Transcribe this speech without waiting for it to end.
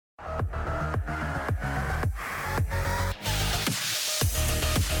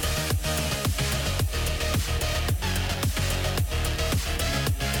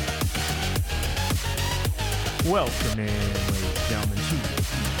Welcome in, ladies and gentlemen, to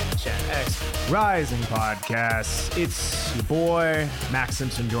the Chat X Rising Podcast. It's your boy, Max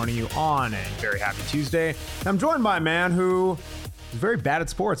Simpson, joining you on a very happy Tuesday. I'm joined by a man who is very bad at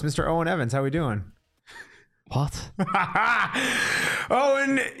sports, Mr. Owen Evans. How we doing? What?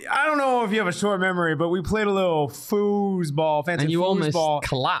 Owen, I don't know if you have a short memory, but we played a little foosball, fancy And you almost foosball,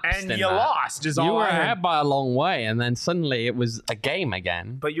 collapsed and in you that. lost. Is You all were I had. ahead by a long way, and then suddenly it was a game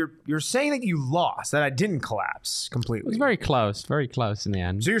again. But you're saying that you lost, that I didn't collapse It completely. was very close in the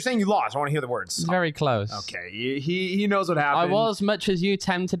end. So you're saying you lost? I want to hear the words. Very close. Okay, he knows what happened. I was, much as you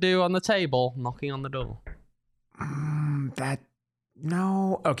tend to do on the table, knocking on the door.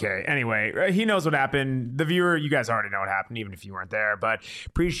 No. Okay. Anyway, he knows what happened. The viewer, you guys already know what happened, even if you weren't there. But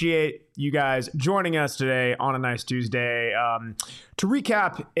appreciate you guys joining us today on a nice Tuesday. To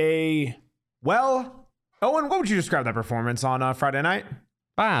recap Owen, what would you describe that performance on Friday night?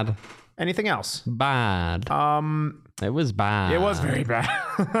 Bad. Anything else? Bad. It was bad. It was very bad.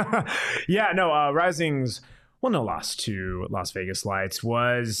 Rising's loss to Las Vegas Lights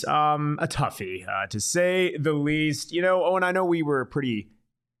was a toughie, to say the least. You know, Owen, I know we were pretty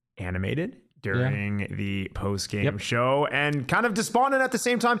animated during the post-game show and kind of despondent at the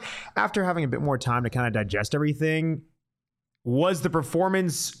same time after having a bit more time to kind of digest everything. Was the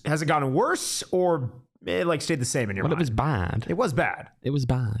performance, has it gotten worse or it stayed the same in your mind? It was bad. It was bad. It was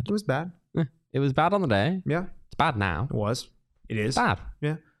bad. It was bad. It was bad on the day. Yeah. It's bad now. It was. It is. Bad.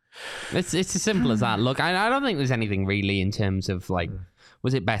 Yeah. It's as simple as that. Look, I don't think there's anything really in terms of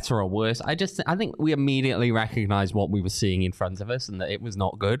was it better or worse? I think we immediately recognized what we were seeing in front of us and that it was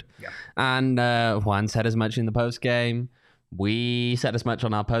not good. Yeah. And Juan said as much in the post game. We said as much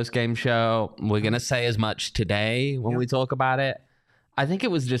on our post game show. We're gonna say as much today when we talk about it. I think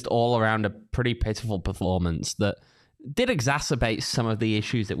it was just all around a pretty pitiful performance that did exacerbate some of the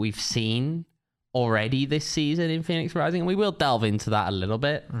issues that we've seen already this season in Phoenix Rising, and we will delve into that a little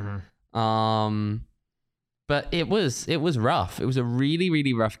bit. But it was rough. It was a really,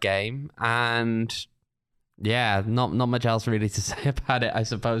 really rough game, and not much else really to say about it, I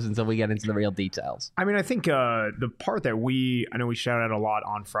suppose, until we get into the real details. I mean, I think the part that I know we shouted out a lot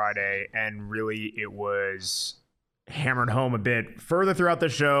on Friday, and really it was hammered home a bit further throughout the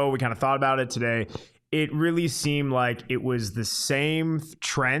show. We kind of thought about it today. It really seemed like it was the same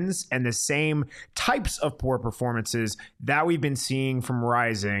trends and the same types of poor performances that we've been seeing from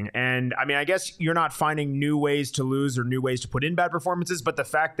Rising. And I mean, I guess you're not finding new ways to lose or new ways to put in bad performances, but the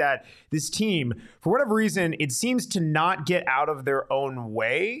fact that this team, for whatever reason, it seems to not get out of their own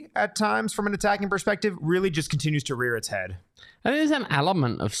way at times from an attacking perspective, really just continues to rear its head. And there's an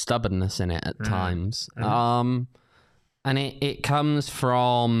element of stubbornness in it at times. And it comes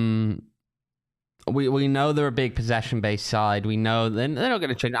from... We know they're a big possession-based side. We know they're not going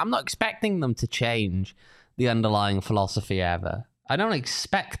to change. I'm not expecting them to change the underlying philosophy ever. I don't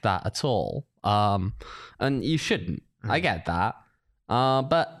expect that at all. And you shouldn't. I get that.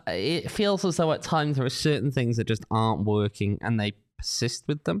 But it feels as though at times there are certain things that just aren't working and they persist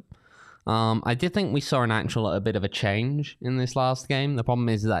with them. I did think we saw a bit of a change in this last game. The problem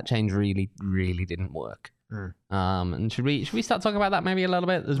is that change really, really didn't work. And should we start talking about that maybe a little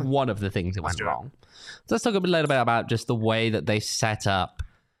bit? There's one of the things that went wrong. So let's talk a little bit about just the way that they set up,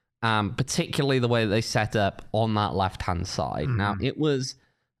 particularly the way that they set up on that left-hand side. Now, it was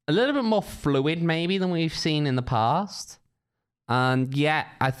a little bit more fluid maybe than we've seen in the past. And yet,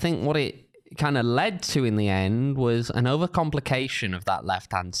 I think what it kind of led to in the end was an overcomplication of that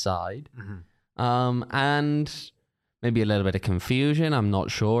left-hand side. And... maybe a little bit of confusion. I'm not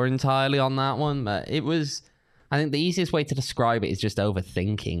sure entirely on that one, but it was... I think the easiest way to describe it is just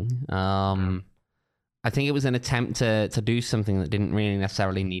overthinking. I think it was an attempt to do something that didn't really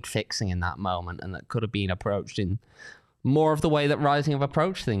necessarily need fixing in that moment and that could have been approached in more of the way that Rising have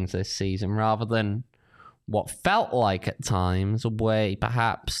approached things this season, rather than what felt like at times a way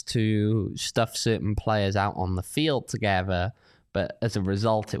perhaps to stuff certain players out on the field together, but as a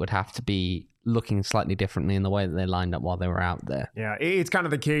result it would have to be looking slightly differently in the way that they lined up while they were out there. Yeah, it's kind of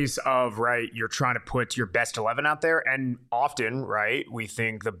the case of, right, you're trying to put your best 11 out there, and often, right, we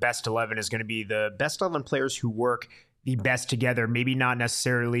think the best 11 is going to be the best 11 players who work the best together, maybe not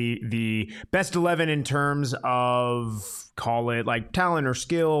necessarily the best 11 in terms of, call it like talent or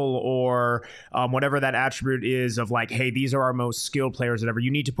skill or whatever that attribute is of like, hey, these are our most skilled players, whatever. You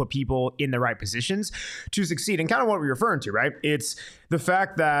need to put people in the right positions to succeed. And kind of what we're referring to, right? It's the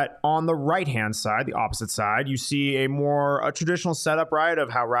fact that on the right-hand side, the opposite side, you see a traditional setup, right,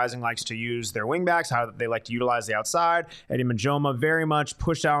 of how Rising likes to use their wingbacks, how they like to utilize the outside. Eddie Majoma very much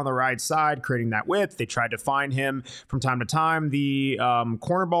pushed out on the right side, creating that width. They tried to find him from time to time. The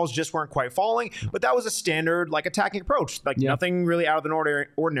corner balls just weren't quite falling, but that was a standard like attacking approach, like nothing really out of the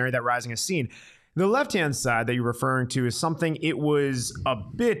ordinary that Rising has seen. The left-hand side that you're referring to is something, it was a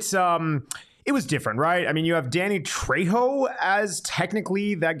bit, it was different, right? I mean, you have Danny Trejo as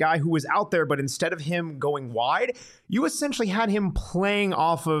technically that guy who was out there, but instead of him going wide, you essentially had him playing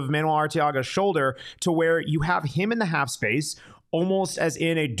off of Manuel Arteaga's shoulder to where you have him in the half space, almost as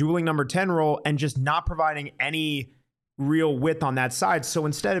in a dueling number 10 role, and just not providing any real width on that side. So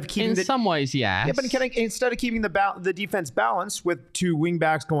instead of keeping in some ways, yes. Yeah, but instead of keeping the defense balanced with two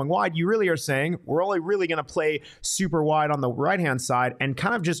wingbacks going wide, you really are saying we're only really going to play super wide on the right-hand side and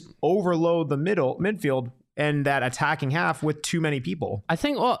kind of just overload the midfield and that attacking half with too many people. I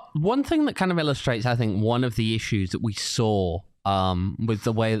think one thing that kind of illustrates, I think, one of the issues that we saw with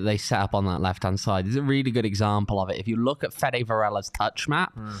the way that they set up on that left-hand side is a really good example of it. If you look at Fede Varela's touch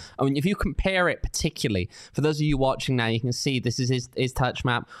map, I mean, if you compare it particularly, for those of you watching now, you can see this is his touch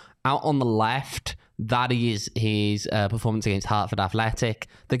map. Out on the left, that is his performance against Hartford Athletic.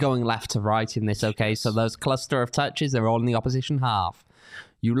 They're going left to right in this, okay? So those cluster of touches, they're all in the opposition half.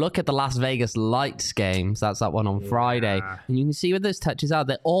 You look at the Las Vegas Lights games, that's that one on Friday, and you can see where those touches are.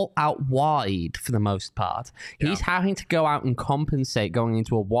 They're all out wide for the most part. Yeah. He's having to go out and compensate going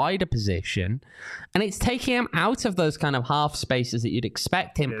into a wider position, and it's taking him out of those kind of half spaces that you'd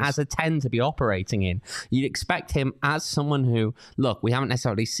expect him as a 10 to be operating in. You'd expect him as someone who, look, we haven't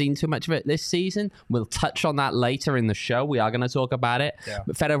necessarily seen too much of it this season. We'll touch on that later in the show. We are going to talk about it. Yeah.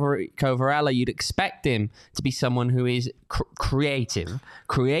 But Federico Varela, you'd expect him to be someone who is creative,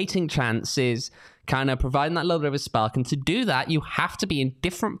 creating chances, kind of providing that little bit of a spark. And to do that, you have to be in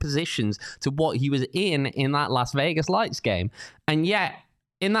different positions to what he was in that Las Vegas Lights game. And yet,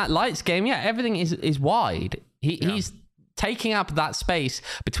 in that Lights game, everything is wide. He's taking up that space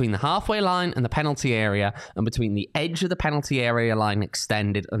between the halfway line and the penalty area, and between the edge of the penalty area line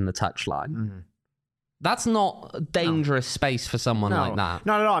extended and the touch line. Mm-hmm. That's not a dangerous space for someone like that.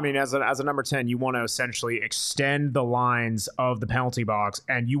 Not at all. I mean, as a number 10, you want to essentially extend the lines of the penalty box,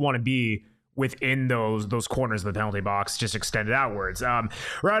 and you want to be within those corners of the penalty box, just extended outwards.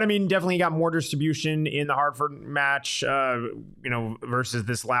 Right. I mean, definitely got more distribution in the Hartford match, versus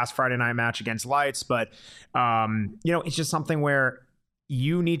this last Friday night match against Lights. But, it's just something where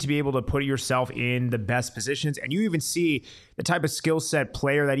you need to be able to put yourself in the best positions. And you even see the type of skill set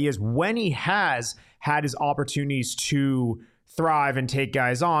player that he is when he has had his opportunities to thrive and take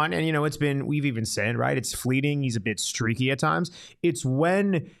guys on. And, we've even said, right, it's fleeting. He's a bit streaky at times. It's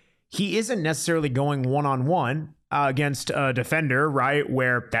when he isn't necessarily going one-on-one against a defender, right,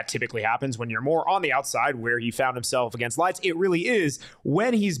 where that typically happens when you're more on the outside, where he found himself against Lights. It really is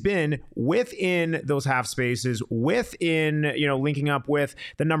when he's been within those half spaces, within, linking up with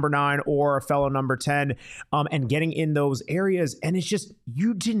the number 9 or a fellow number 10, and getting in those areas. And it's just,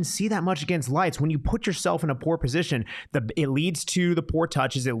 you didn't see that much against Lights. When you put yourself in a poor position, it leads to the poor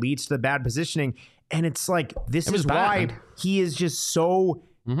touches, it leads to the bad positioning. And it's like, this is why he is just so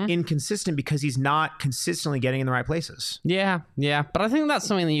inconsistent, because he's not consistently getting in the right places. Yeah. But I think that's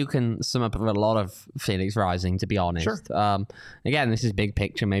something that you can sum up with a lot of Phoenix Rising, to be honest. Sure. Again, this is big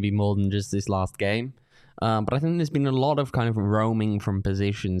picture, maybe more than just this last game. But I think there's been a lot of kind of roaming from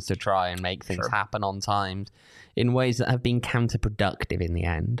positions to try and make things happen on times in ways that have been counterproductive in the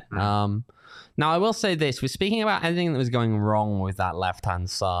end. Now, I will say this. We're speaking about anything that was going wrong with that left-hand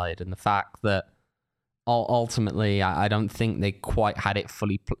side, and the fact that ultimately, I don't think they quite had it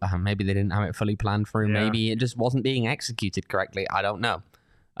fully. Maybe they didn't have it fully planned for him. Yeah. Maybe it just wasn't being executed correctly. I don't know.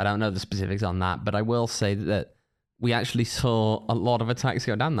 I don't know the specifics on that. But I will say that we actually saw a lot of attacks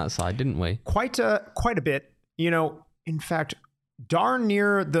go down that side, didn't we? Quite a bit. In fact, darn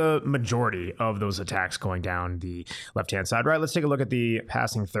near the majority of those attacks going down the left-hand side, right? Let's take a look at the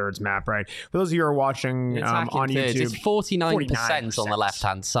passing thirds map, right? For those of you who are watching on YouTube, it's 49% on the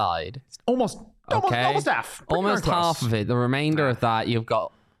left-hand side. Almost half. Almost half of it. The remainder of that, you've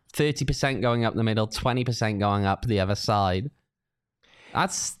got 30% going up the middle, 20% going up the other side.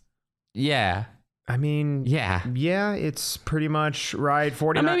 That's, I mean, it's pretty much right.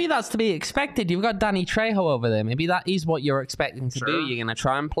 49. And maybe that's to be expected. You've got Danny Trejo over there. Maybe that is what you're expecting to do. You're going to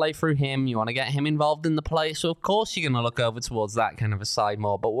try and play through him. You want to get him involved in the play. So, of course, you're going to look over towards that kind of a side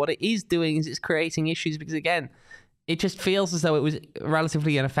more. But what it is doing is it's creating issues because, again, it just feels as though it was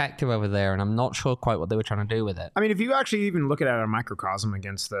relatively ineffective over there, and I'm not sure quite what they were trying to do with it. I mean, if you actually even look at it in a microcosm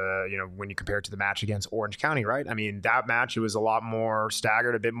against when you compare it to the match against Orange County, right? I mean, that match, it was a lot more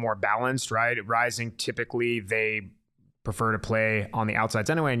staggered, a bit more balanced, right? Rising, typically, they prefer to play on the outsides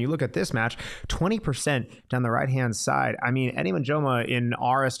anyway. And you look at this match, 20% down the right-hand side. I mean, Eddie Manjoma, in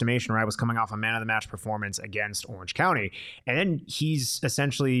our estimation, right, was coming off a man of the match performance against Orange County. And then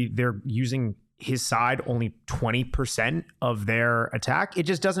they're using his side only 20% of their attack. It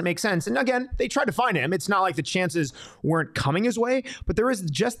just doesn't make sense. And again, they tried to find him. It's not like the chances weren't coming his way, but there is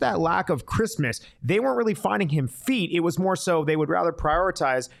just that lack of crispness. They weren't really finding him feet. It was more so they would rather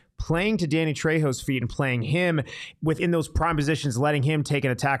prioritize playing to Danny Trejo's feet and playing him within those prime positions, letting him take an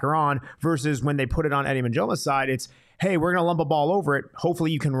attacker on, versus when they put it on Eddie Manjoma's side, it's, hey, we're going to lump a ball over it.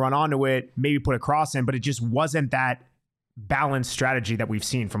 Hopefully you can run onto it, maybe put a cross in, but it just wasn't that balanced strategy that we've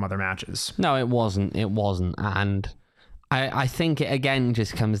seen from other matches. No, it wasn't. And I think it again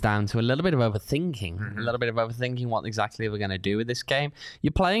just comes down to a little bit of overthinking, what exactly we're going to do with this game.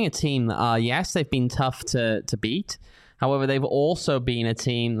 You're playing a team that yes, they've been tough to beat. However, they've also been a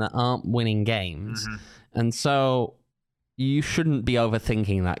team that aren't winning games. And so you shouldn't be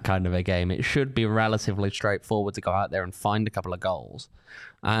overthinking that kind of a game. It should be relatively straightforward to go out there and find a couple of goals.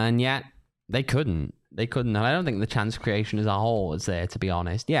 And yet they couldn't. And I don't think the chance creation as a whole was there, to be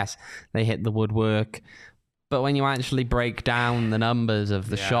honest. Yes, they hit the woodwork. But when you actually break down the numbers of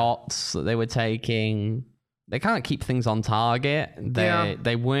the shots that they were taking, they can't keep things on target.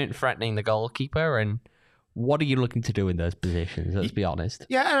 They weren't threatening the goalkeeper. And what are you looking to do in those positions? Let's be honest.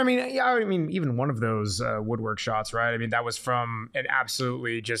 Yeah, I mean, even one of those woodwork shots, right? I mean, that was from an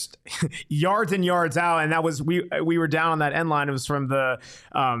absolutely just yards and yards out, and that was we were down on that end line. It was from the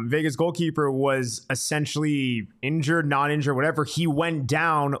Vegas goalkeeper was essentially injured, not injured, whatever. He went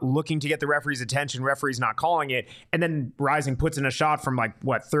down looking to get the referee's attention. Referee's not calling it, and then Rising puts in a shot from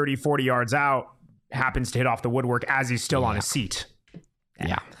 30, 40 yards out, happens to hit off the woodwork as he's still on his seat.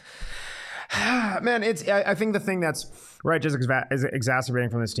 Yeah. Man, I think the thing that's right just is exacerbating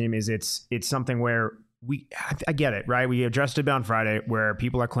from this team is it's something where I get it, right? We adjusted on Friday where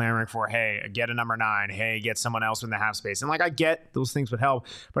people are clamoring for, hey, get a number 9, hey, get someone else in the half space. And I get those things would help,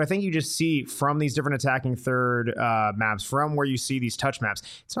 but I think you just see from these different attacking third maps, from where you see these touch maps,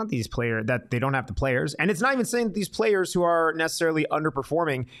 it's not these players that they don't have the players. And it's not even saying that these players who are necessarily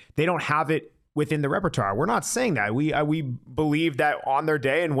underperforming, they don't have it within the repertoire. We're not saying that. We believe that on their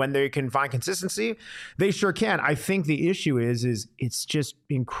day and when they can find consistency, they sure can. I think the issue is it's just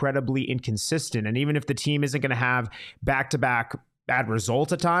incredibly inconsistent. And even if the team isn't going to have back-to-back bad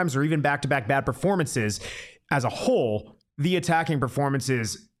results at times, or even back-to-back bad performances, as a whole, the attacking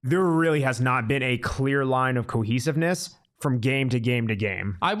performances, there really has not been a clear line of cohesiveness from game to game to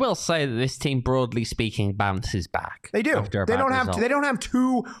game. I will say that this team, broadly speaking, bounces back. They do. They don't have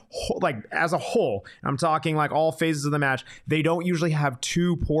two, as a whole. I'm talking all phases of the match. They don't usually have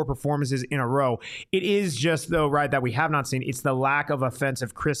two poor performances in a row. It is just, though, right, that we have not seen. It's the lack of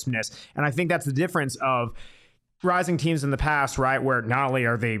offensive crispness. And I think that's the difference of Rising teams in the past, right, where not only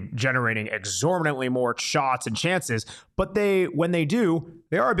are they generating exorbitantly more shots and chances, but when they do,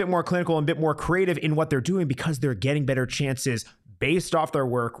 they are a bit more clinical and a bit more creative in what they're doing because they're getting better chances based off their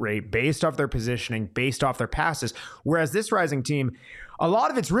work rate, based off their positioning, based off their passes. Whereas this Rising team, a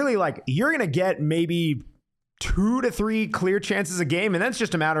lot of it's really you're going to get maybe 2 to 3 clear chances a game, and that's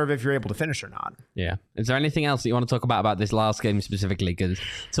just a matter of if you're able to finish or not. Yeah. Is there anything else that you want to talk about this last game specifically? Because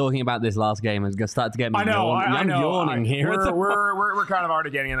talking about this last game is going to start to get me yawning here. We're kind of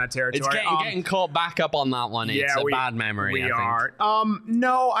already getting in that territory. It's getting caught back up on that one. It's a bad memory. We are.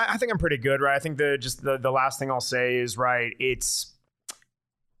 No, I think I'm pretty good, right? I think the last thing I'll say is, right, it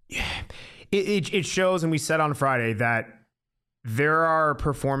shows, and we said on Friday that there are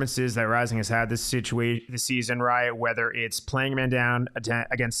performances that Rising has had this season, right? Whether it's playing man down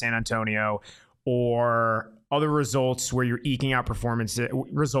against San Antonio or other results where you're eking out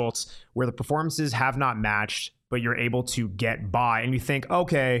results where the performances have not matched, but you're able to get by. And you think,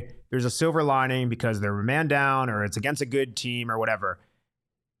 okay, there's a silver lining because they're man down or it's against a good team or whatever.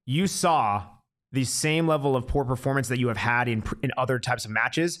 You saw the same level of poor performance that you have had in other types of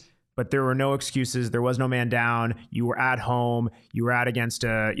matches, but there were no excuses. There was no man down. You were at home. You were against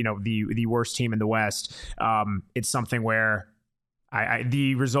the worst team in the West. It's something where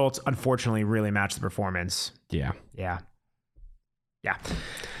the results unfortunately really match the performance. Yeah.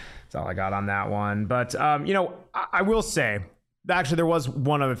 That's all I got on that one. But I will say, actually, there was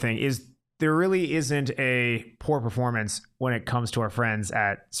one other thing. Is there really isn't a poor performance when it comes to our friends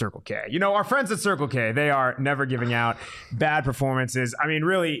at Circle K. Our friends at Circle K, they are never giving out bad performances. I mean,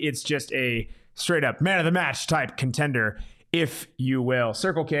 really, it's just a straight up man of the match type contender, if you will.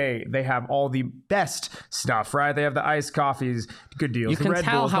 Circle K, they have all the best stuff, right? They have the iced coffees, good deals. You can Red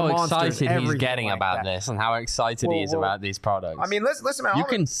tell Bulls, how Monsters, excited he's getting about this and how excited he is about these products. I mean, listen, man. You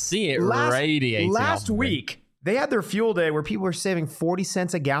can see it radiating. Last week, They had their fuel day where people were saving 40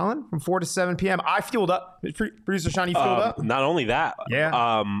 cents a gallon from 4 to 7 p.m. I fueled up. Producer Sean, you fueled up? Not only that,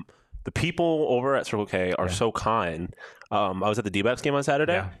 Yeah. the people over at Circle K are so kind. I was at the D-backs game on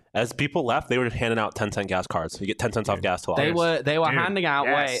Saturday. Yeah. As people left, they were handing out 10-cent gas cards. You get 10 cents off gas to They were Dude, handing out.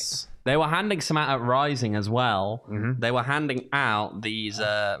 yes. They were handing some out at Rising as well. Mhm. They were handing out these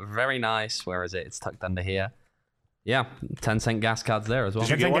very nice. Where is it? It's tucked under here. Yeah, 10-cent gas cards there as well.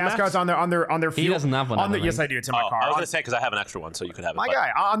 10 get cent one, gas Max? cards on their He fuel. doesn't have one, I don't Yes, think. I do. It's in my car. I was going to say, because I have an extra one, so you could have it. My but- guy,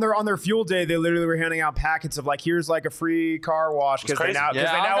 on their fuel day, they literally were handing out packets of like, here's like a free car wash because they crazy. now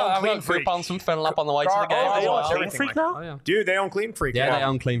own I've Clean got Freak. coupons from filling up on the way to the game. Oh, as they well. own Clean Everything Freak like now? that? Oh, yeah. Dude, they own Clean Freak. Yeah, they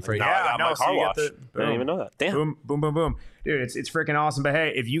own Clean Freak. No, I got my so car you get wash. the- I didn't even know that. Damn. Boom, boom, boom, boom. Dude, it's freaking awesome. But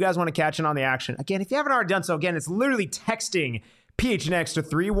hey, if you guys want to catch in on the action, again, if you haven't already done so, again, it's literally texting PHNX to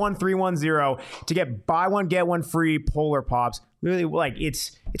 31310 to get buy one get one free Polar Pops. Literally, like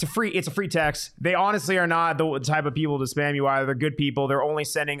it's a free text. They honestly are not the type of people to spam you either. They're good people. They're only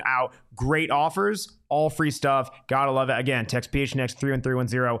sending out great offers, all free stuff. Gotta love it. Again, text PHNX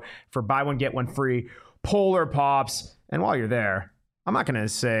 31310 for buy one get one free Polar Pops. And while you're there, I'm not going to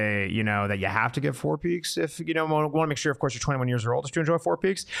say, that you have to get Four Peaks if, want to make sure, of course, you're 21 years or older to enjoy Four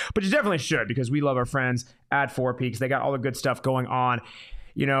Peaks. But you definitely should because we love our friends at Four Peaks. They got all the good stuff going on.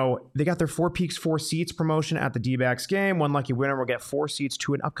 They got their Four Peaks 4 seats promotion at the D-backs game. One lucky winner will get 4 seats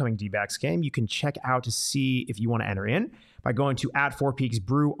to an upcoming D-backs game. You can check out to see if you want to enter in by going to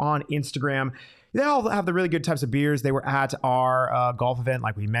 @4peaksbrew on Instagram. They all have the really good types of beers. They were at our golf event,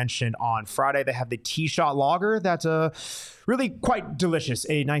 like we mentioned on Friday. They have the Tee Shot Lager that's really quite delicious.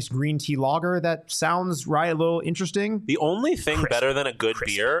 A nice green tea lager that sounds a little interesting. The only thing Crisp. better than a good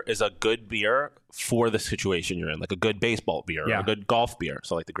beer is a good beer for the situation you're in, like a good baseball beer or a good golf beer.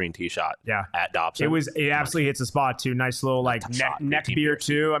 So like the green tea shot at Dobson. It absolutely hits the spot too. Nice little like neck beer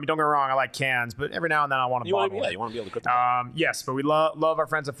too. I mean, don't get me wrong, I like cans, but every now and then I want a bottle. You want to be able to grip the Yes, but we love our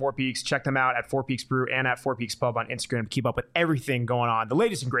friends at Four Peaks. Check them out at Four Peaks Brew and at Four Peaks Pub on Instagram to keep up with everything going on. The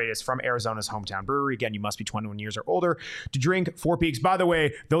latest and greatest from Arizona's hometown brewery. Again, you must be 21 years or older to drink Four Peaks. By the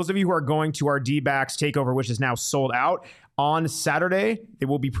way, those of you who are going to our D-backs takeover, which is now sold out, on Saturday, they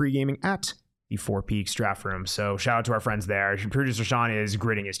will be pre-gaming at the Four Peaks draft room. So shout out to our friends there. Producer Sean is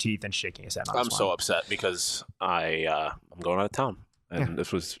gritting his teeth and shaking his head. I'm so upset because I'm going out of town. And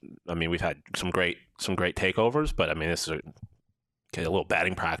this was, we've had some great takeovers, but this is get a little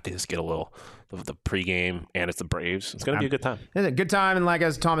batting practice, get a little the pregame, and it's the Braves. It's going to be a good time. It's a good time, and like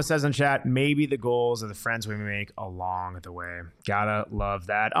as Thomas says in chat, maybe the goals are the friends we make along the way. Gotta love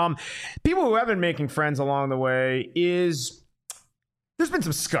that. People who have been making friends along the way is there's been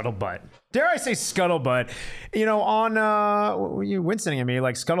some scuttlebutt. Dare I say scuttlebutt? On you wincing at me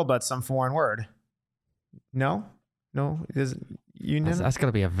like scuttlebutt's some foreign word. No, it isn't. That's got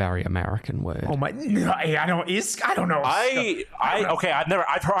to be a very American word. Oh my! I don't know. I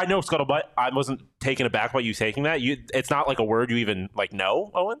know scuttlebutt. I wasn't taken aback by you taking that. It's not like a word you even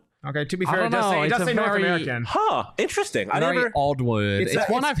know, Owen. Okay, to be I fair, don't it know. does say North very- American. Huh? Interesting. I Very never. odd word. It's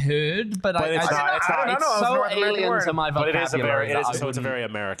one I've heard, but it's not. It's not. It's so alien to my But vocabulary. so it's a very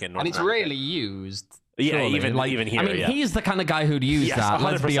American. and it's rarely used. Yeah, surely. even here. I mean, he's the kind of guy who'd use Yes, that.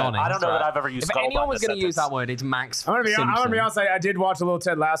 Let's be 100%. honest. I don't know that I've ever used If scuttlebutt anyone was in a going to use sentence. that word, it's Max. I'm gonna be Simpson. honest. I did watch a little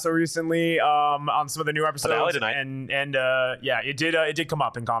Ted Lasso recently on some of the new episodes, Finale tonight. and it did come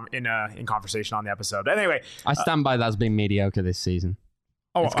up in conversation on the episode. But anyway, I stand by that's been mediocre this season.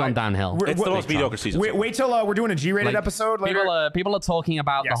 It's gone downhill. It's the most mediocre season. Wait till we're doing a G-rated episode later. People are talking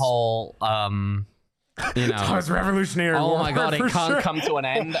about the whole, It's revolutionary. oh war my god, for it can't sure. come to an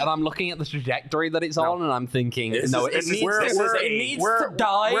end. And I'm looking at the trajectory that it's on, and I'm thinking, it needs to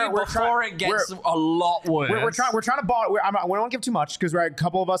die before it gets a lot worse. We're trying to bottle. We don't give too much because a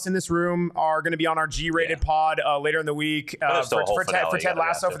couple of us in this room are going to be on our G-rated pod later in the week for Ted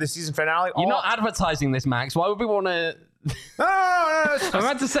Lasso for the season finale. You're not advertising this, Max. Why would we want to? No. I'm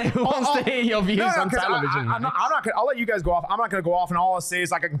about to say, who wants to hear your views on 'cause television? I'm not gonna, I'll let you guys go off. I'm not going to go off, and all I'll say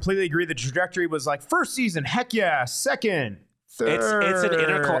is I completely agree. The trajectory was first season, heck yeah. Second, third.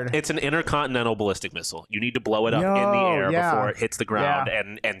 It's an intercontinental ballistic missile. You need to blow it up in the air before it hits the ground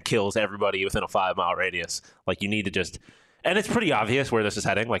and kills everybody within a 5-mile radius. You need to just. And it's pretty obvious where this is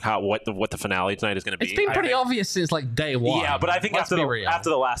heading, what the finale tonight is going to be. It's been pretty obvious since day one. Yeah, but I think after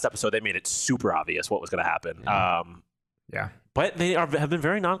the last episode, they made it super obvious what was going to happen. Yeah. But they have been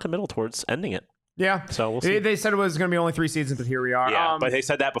very non-committal towards ending it. Yeah. So we'll see. They said it was going to be only 3 seasons, but here we are. Yeah, but they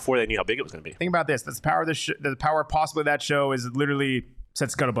said that before they knew how big it was going to be. Think about this. The power possibly of that show is literally said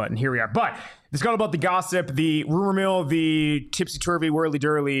scuttlebutt, and here we are. But the scuttlebutt, the gossip, the rumor mill, the tipsy-turvy,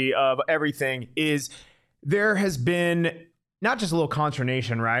 whirly-durly of everything is there has been not just a little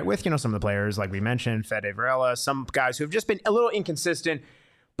consternation, right? With, some of the players, like we mentioned, Fede Varela, some guys who have just been a little inconsistent.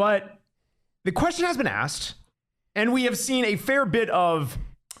 But the question has been asked, and we have seen a fair bit of,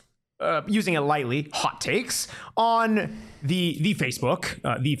 using it lightly, hot takes on the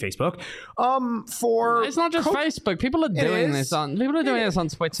Facebook, for it's not just Facebook. People are doing this on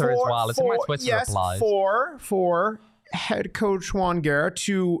Twitter as well. It's in my Twitter replies. For head coach Juan Guerra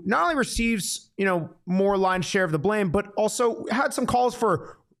to not only receives, more line share of the blame, but also had some calls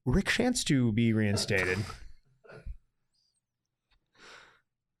for Rick Schantz to be reinstated.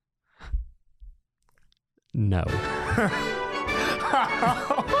 No.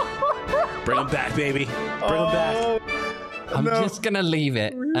 Bring him back, baby. Bring him back. I'm just going to leave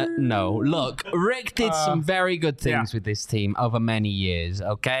it at no. Look, Rick did some very good things with this team over many years,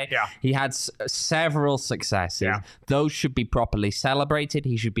 okay? Yeah. He had several successes. Yeah. Those should be properly celebrated.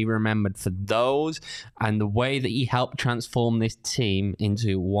 He should be remembered for those and the way that he helped transform this team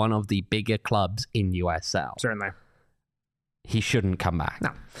into one of the bigger clubs in USL. Certainly. He shouldn't come back.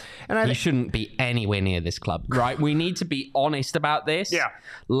 No. And he shouldn't be anywhere near this club, right? We need to be honest about this. Yeah.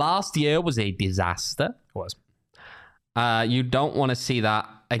 Last year was a disaster. It was. You don't want to see that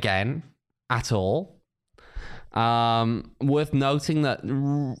again at all. Worth noting that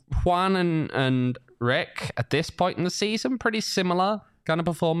Juan and Rick, at this point in the season, pretty similar kind of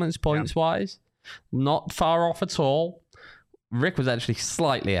performance points-wise. Not far off at all. Rick was actually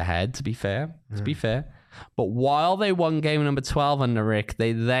slightly ahead, to be fair. But while they won game number 12 under Rick,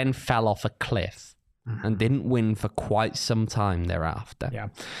 they then fell off a cliff and didn't win for quite some time thereafter. Yeah.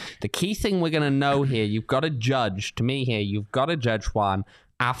 The key thing we're going to know here, you've got to judge Juan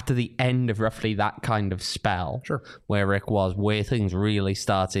after the end of roughly that kind of spell where Rick was, where things really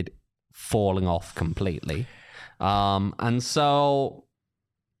started falling off completely. And so,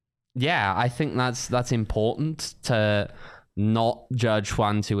 yeah, I think that's important to not judge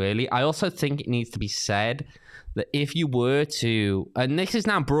Juan too early. I also think it needs to be said that if you were to, and this is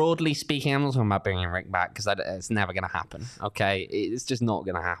now broadly speaking, I'm not talking about bringing Rick back because it's never going to happen, okay? It's just not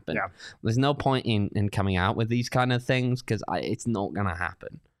going to happen. Yeah. There's no point in coming out with these kind of things because it's not going to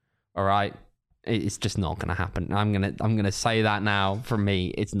happen, all right? It's just not going to happen. I'm gonna say that now. For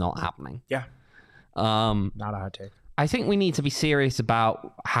me, it's not happening. Yeah. Not a hot take. I think we need to be serious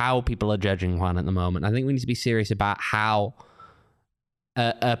about how people are judging Juan at the moment. I think we need to be serious about how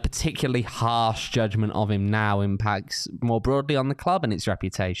a particularly harsh judgment of him now impacts more broadly on the club and its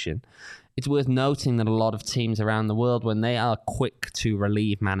reputation. It's worth noting that a lot of teams around the world, when they are quick to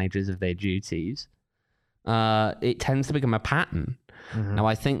relieve managers of their duties, it tends to become a pattern. Now,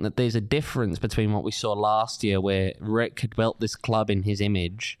 I think that there's a difference between what we saw last year, where Rick had built this club in his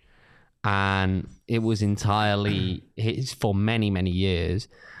image, and it was entirely his for many, many years,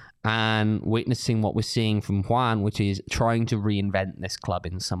 and witnessing what we're seeing from Juan, which is trying to reinvent this club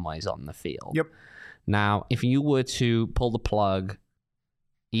in some ways on the field. Yep. Now, if you were to pull the plug,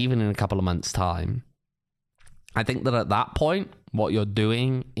 even in a couple of months' time, I think that at that point, what you're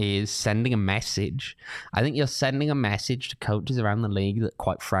doing is sending a message. I think you're sending a message to coaches around the league that,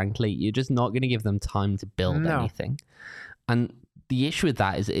 quite frankly, you're just not going to give them time to build anything. And the issue with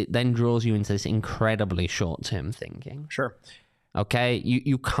that is it then draws you into this incredibly short-term thinking. Sure. Okay?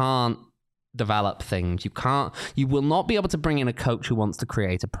 You can't develop things. You will not be able to bring in a coach who wants to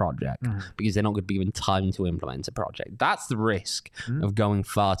create a project because they're not going to be given time to implement a project. That's the risk of going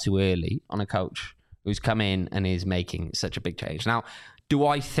far too early on a coach who's come in and is making such a big change. Now, do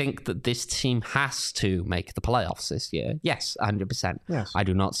I think that this team has to make the playoffs this year? Yes, 100%. Yes. I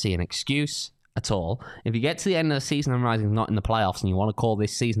do not see an excuse at all. If you get to the end of the season and Rising's not in the playoffs and you want to call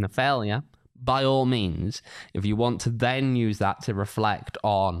this season a failure, by all means. If you want to then use that to reflect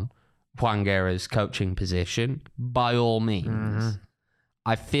on Juan Guerra's coaching position, by all means.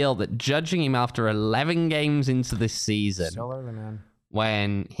 I feel that judging him after 11 games into this season, Still early, man.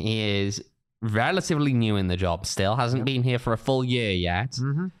 when he is relatively new in the job still, hasn't been here for a full year yet.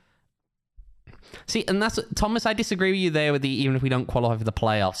 See, and that's, Thomas, I disagree with you there with the, even if we don't qualify for the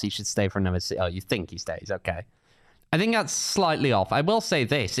playoffs, he should stay for another season. Oh, you think he stays? Okay. I think that's slightly off. I will say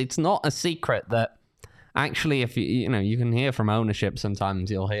this, it's not a secret that actually, if you can hear from ownership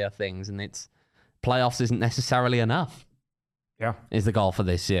sometimes, you'll hear things, and it's playoffs isn't necessarily enough. Yeah. Is the goal for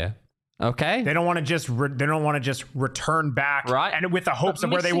this year. Okay. They don't want to just return back, right? And with the hopes of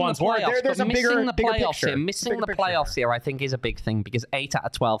where they once were. There's a bigger picture. Missing the playoffs here, I think, is a big thing because 8 out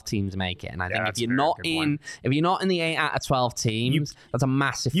of 12 teams make it, and I think if you're not in the 8 out of 12 teams, that's a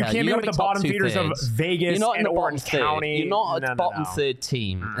massive. You can't be with the bottom feeders of Vegas and Orange County. You're not a bottom third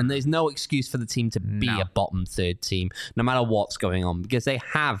team, and there's no excuse for the team to be a bottom third team, no matter what's going on, because they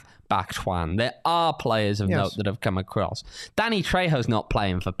have backed Juan. There are players of note that have come across. Danny Trejo's not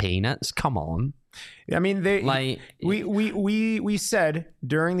playing for peanuts. Come on. I mean, we said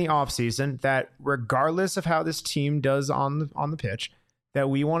during the offseason that regardless of how this team does on the pitch, that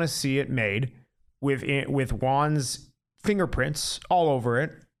we want to see it made with Juan's fingerprints all over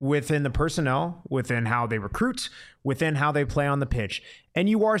it, within the personnel, within how they recruit, within how they play on the pitch. And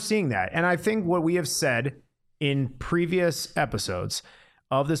you are seeing that. And I think what we have said in previous episodes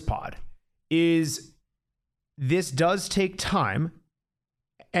of this pod is this does take time.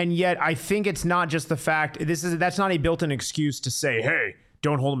 And yet I think it's not just the fact that's not a built-in excuse to say, hey,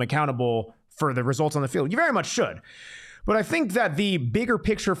 don't hold them accountable for the results on the field. You very much should. But I think that the bigger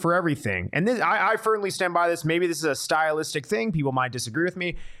picture for everything, and this, I firmly stand by this, maybe this is a stylistic thing, people might disagree with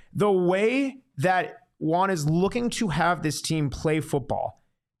me, the way that Juan is looking to have this team play football,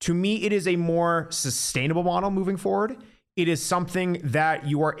 to me, it is a more sustainable model moving forward. It is something that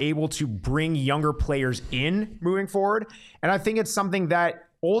you are able to bring younger players in moving forward. And I think it's something that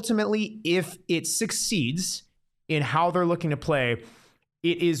ultimately, if it succeeds in how they're looking to play,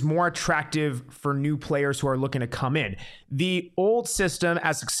 it is more attractive for new players who are looking to come in. The old system,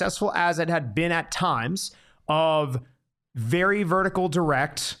 as successful as it had been at times, of very vertical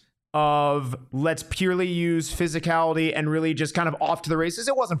direct, of let's purely use physicality and really just kind of off to the races.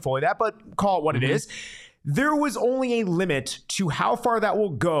 It wasn't fully that, but call it what it is. There was only a limit to how far that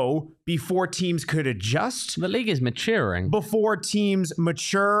will go before teams could adjust. The league is maturing. Before teams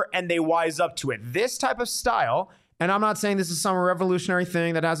mature and they wise up to it. This type of style, and I'm not saying this is some revolutionary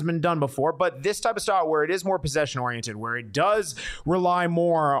thing that hasn't been done before, but this type of style where it is more possession-oriented, where it does rely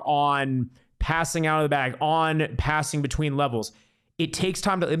more on passing out of the bag, on passing between levels, it takes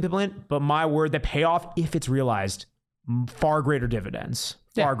time to implement, but my word, the payoff, if it's realized, far greater dividends.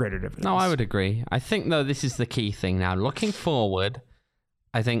 Far greater dividends. No, I would agree. I think, though, this is the key thing now. Looking forward,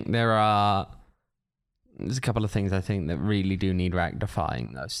 I think there's a couple of things I think that really do need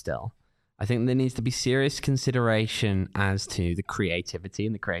rectifying, though, still. I think there needs to be serious consideration as to the creativity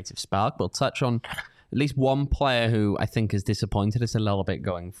and the creative spark. We'll touch on at least one player who I think has disappointed us a little bit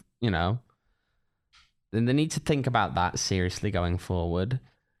going, then they need to think about that seriously going forward.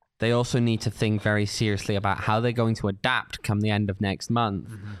 They also need to think very seriously about how they're going to adapt come the end of next month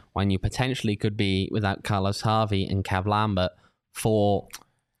when you potentially could be without Carlos Harvey and Kev Lambert for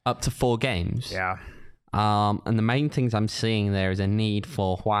up to 4 games. Yeah. And the main things I'm seeing there is a need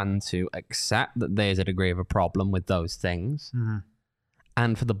for Juan to accept that there's a degree of a problem with those things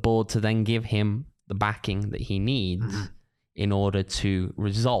and for the board to then give him the backing that he needs in order to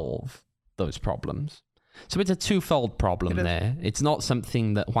resolve those problems. So it's a twofold problem there. It's not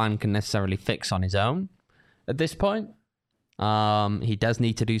something that Juan can necessarily fix on his own at this point. He does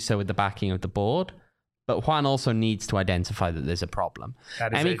need to do so with the backing of the board. But Juan also needs to identify that there's a problem.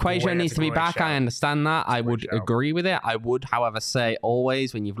 Emi Cuellar needs to be back. I understand that. I would agree with it. I would, however, say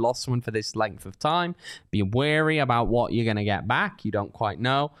always when you've lost someone for this length of time, be wary about what you're going to get back. You don't quite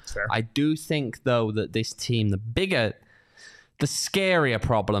know. I do think, though, that this team, the scarier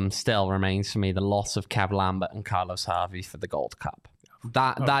problem still remains for me, the loss of Kev Lambert and Carlos Harvey for the Gold Cup.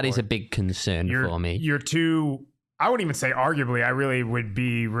 That is a big concern for me. You're too... I wouldn't even say arguably. I really would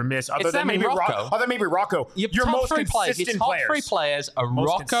be remiss. Other than maybe Rocco. Your most consistent top 3 players are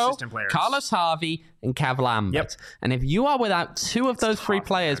Rocco, Carlos Harvey, and Kev Lambert. Yep. And if you are without 2 of those 3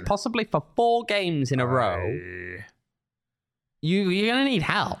 players, possibly for 4 games in a row, you're going to need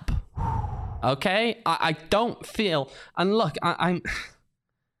help. Okay? I don't feel... And look, I'm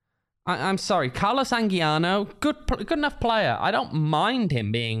sorry. Carlos Anguiano, good enough player. I don't mind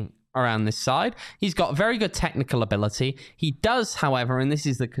him being around this side. He's got very good technical ability. He does, however, and this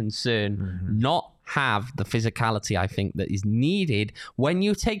is the concern, not have the physicality, I think, that is needed when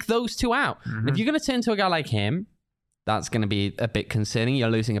you take those 2 out. If you're going to turn to a guy like him, that's going to be a bit concerning. You're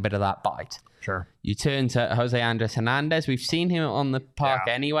losing a bit of that bite. Sure. You turn to Jose Andres Hernandez. We've seen him on the park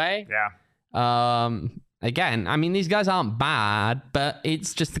anyway. Yeah. Again, I mean, these guys aren't bad, but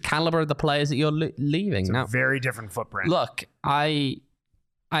it's just the caliber of the players that you're leaving. It's a very different footprint. Look, I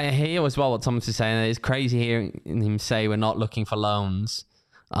hear as well what Thomas is saying. It's crazy hearing him say we're not looking for loans.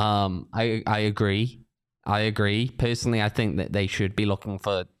 I agree. Personally, I think that they should be looking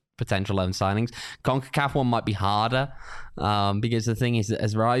for potential loan signings. CONCACAF one might be harder because the thing is that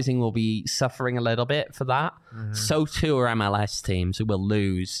as Rising will be suffering a little bit for that, so too are MLS teams who will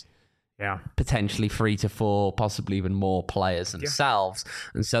lose potentially 3 to 4, possibly even more players themselves.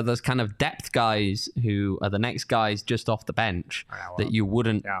 And so those kind of depth guys who are the next guys just off the bench that you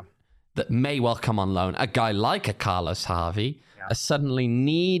wouldn't, that may well come on loan. A guy like a Carlos Harvey are suddenly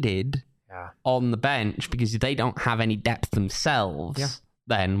needed on the bench because they don't have any depth themselves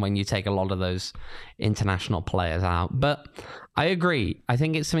then when you take a lot of those international players out. But I agree. I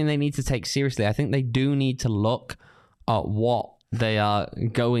think it's something they need to take seriously. I think they do need to look at what they are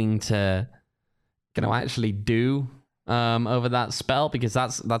going to actually do over that spell, because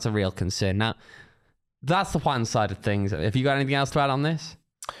that's a real concern. Now, that's the one side of things. Have you got anything else to add on this?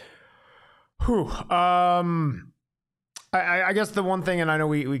 I guess the one thing, and I know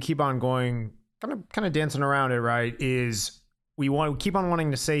we keep on going, kind of dancing around it, right, is we keep on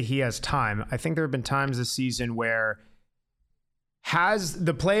wanting to say he has time. I think there have been times this season where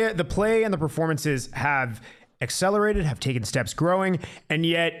the play and the performances have accelerated, have taken steps growing, and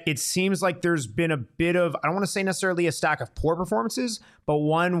yet it seems like there's been a bit of, I don't want to say necessarily a stack of poor performances, but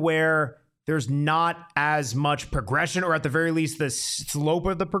one where there's not as much progression, or at the very least the slope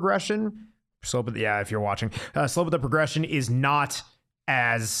of the progression, slope of the progression is not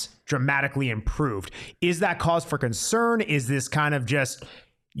as dramatically improved. Is that cause for concern? Is this kind of just,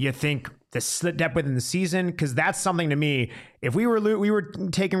 you think, the step within the season? Because that's something to me. If we were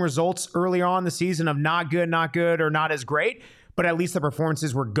taking results early on in the season of not good, or not as great, but at least the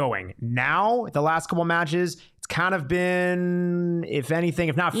performances were going. Now, the last couple matches, it's kind of been, if anything,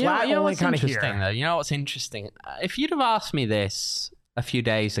 if not flat, only kind of here. Though? You know what's interesting? If you'd have asked me this a few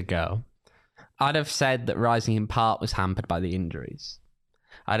days ago, I'd have said that Rising in part was hampered by the injuries.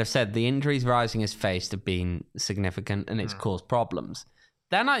 I'd have said the injuries Rising has faced have been significant and it's caused problems.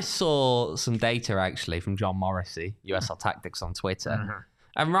 Then I saw some data actually from John Morrissey, USL Tactics on Twitter.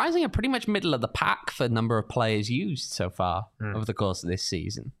 And Rising are pretty much middle of the pack for number of players used so far over the course of this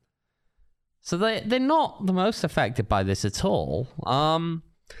season. So they're not the most affected by this at all.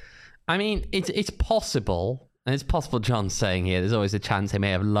 I mean, it's possible, and it's possible John's saying here, there's always a chance they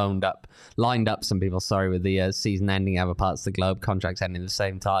may have lined up some people, with the season ending other parts of the globe, contracts ending at the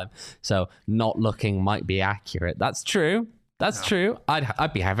same time. So not looking might be accurate. That's true. That's true.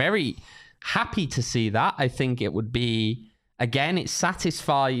 I'd be very happy to see that. I think it would be, again, it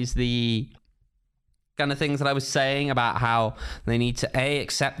satisfies the kind of things that I was saying about how they need to A,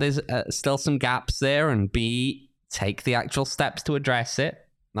 accept there's still some gaps there, and B, take the actual steps to address it.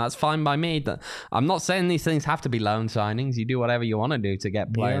 That's fine by me. I'm not saying these things have to be loan signings. You do whatever you want to do to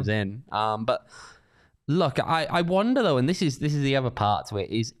get players in. But look, I wonder though, and this is the other part to it,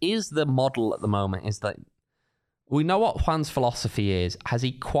 is the model at the moment is that we know what Juan's philosophy is. Has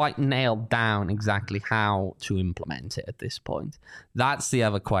he quite nailed down exactly how to implement it at this point? That's the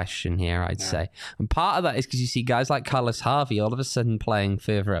other question here, I'd say. And part of that is because you see guys like Carlos Harvey all of a sudden playing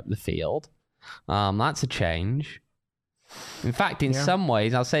further up the field. That's a change. In fact, in some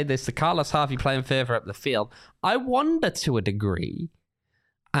ways, I'll say this, the Carlos Harvey playing further up the field, I wonder to a degree,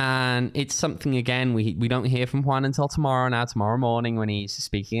 and it's something, again, we don't hear from Juan until tomorrow morning when he's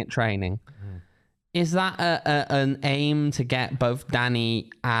speaking at training. Is that an aim to get both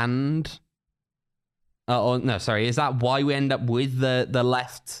Danny and... is that why we end up with the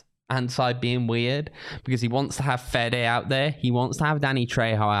left-hand side being weird? Because he wants to have Fede out there, he wants to have Danny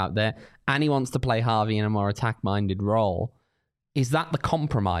Trejo out there, and he wants to play Harvey in a more attack-minded role. Is that the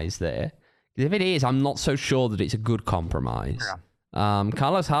compromise there? Because if it is, I'm not so sure that it's a good compromise.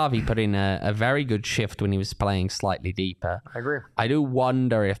 Carlos Harvey put in a very good shift when he was playing slightly deeper. I agree. I do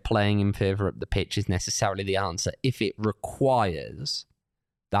wonder if playing him further up the pitch is necessarily the answer, if it requires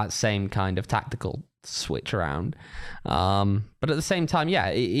that same kind of tactical switch around. But at the same time,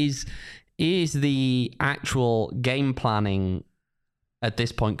 is the actual game planning at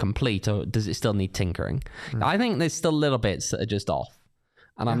this point complete, or does it still need tinkering? I think there's still little bits that are just off.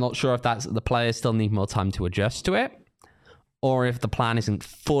 And I'm not sure if that's the players still need more time to adjust to it, or if the plan isn't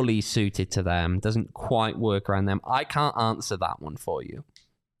fully suited to them, doesn't quite work around them. I can't answer that one for you.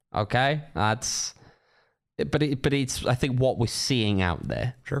 Okay? But it's, I think, what we're seeing out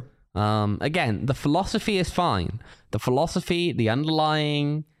there. Sure. Again, the philosophy is fine. The philosophy, the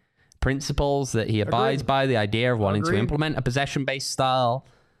underlying principles that he abides by, the idea of wanting to implement a possession-based style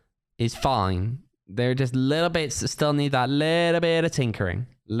is fine. There are just little bits that still need that little bit of tinkering.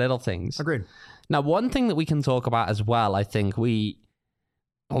 Little things. Agreed. Now, one thing that we can talk about as well, I think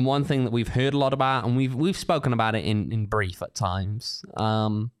one thing that we've heard a lot about, and we've spoken about it in brief at times,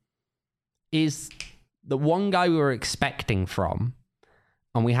 is the one guy we were expecting from,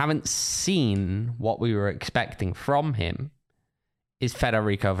 and we haven't seen what we were expecting from him, is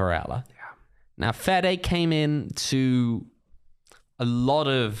Federico Varela. Yeah. Now, Fede came in to a lot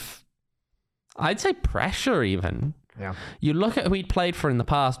of, I'd say, pressure even. Yeah. You look at who he'd played for in the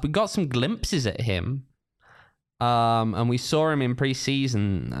past, we got some glimpses at him. And we saw him in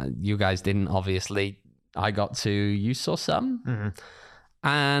pre-season. You guys didn't, obviously. I got to. You saw some. Mm-hmm.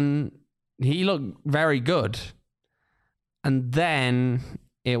 And he looked very good. And then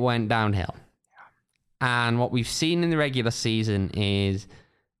it went downhill. And what we've seen in the regular season is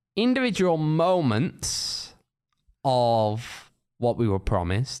individual moments of what we were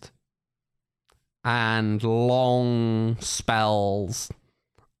promised and long spells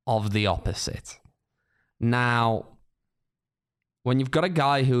of the opposite. Now, when you've got a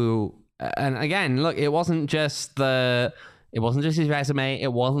guy who, and again, look, it wasn't just his resume,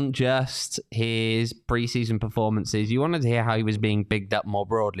 it wasn't just his preseason performances. You wanted to hear how he was being bigged up more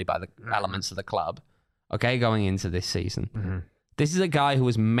broadly by the elements of the club, okay, going into this season. Mm-hmm. This is a guy who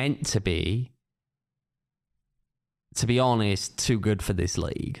was meant to be honest, too good for this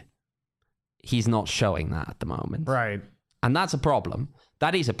league. He's not showing that at the moment. Right. And that's a problem.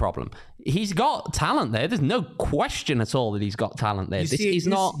 That is a problem. He's got talent there. There's no question at all that he's got talent there. You see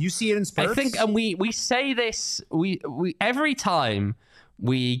it in spurts? I think, and we say this, we every time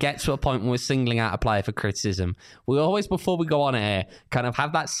we get to a point where we're singling out a player for criticism, we always, before we go on air, kind of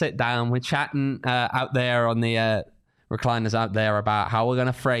have that sit down. We're chatting out there on the recliners out there about how we're going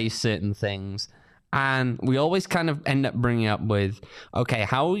to phrase certain things. And we always kind of end up bringing up with, okay,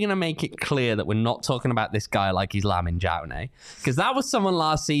 how are we going to make it clear that we're not talking about this guy like he's Lamin Jaune? Because that was someone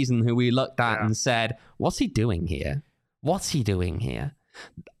last season who we looked at and said, what's he doing here? What's he doing here?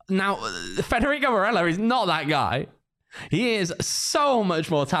 Now, Federico Varela is not that guy. He is so much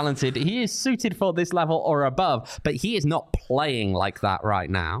more talented. He is suited for this level or above, but he is not playing like that right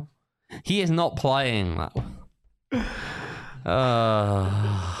now. He is not playing that.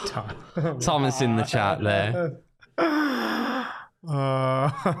 Thomas in the chat there.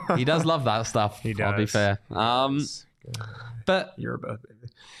 He does love that stuff. He does. I'll be fair. But You're above it.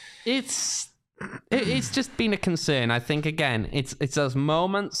 it's just been a concern. I think again, it's those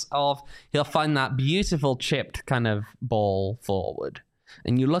moments of he'll find that beautiful chipped kind of ball forward,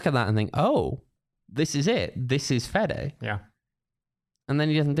 and you look at that and think, oh, this is it. This is Fede. Yeah. And then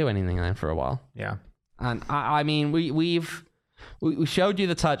he doesn't do anything then for a while. Yeah. And I mean, we showed you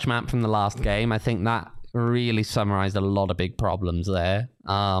the touch map from the last game. I think that really summarized a lot of big problems there.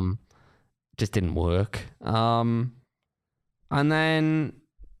 Just didn't work. And then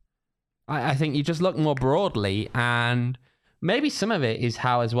I think you just look more broadly, and maybe some of it is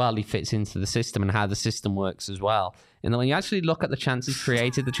how as well he fits into the system and how the system works as well. And when you actually look at the chances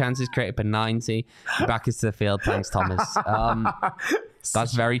created per 90, back into the field. Thanks, Thomas.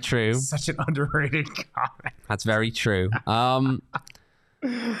 That's very true. Such an underrated comment. That's very true.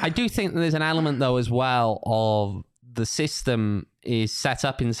 I do think that there's an element, though, as well, of the system is set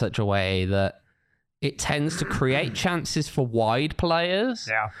up in such a way that it tends to create chances for wide players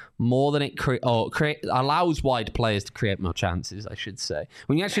more than it allows wide players to create more chances, I should say.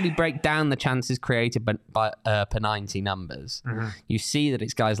 When you actually break down the chances created by per 90 numbers, you see that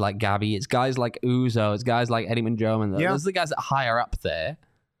it's guys like Gabby, it's guys like Uzo, it's guys like Eddie Manjoman. Those are the guys that are higher up there.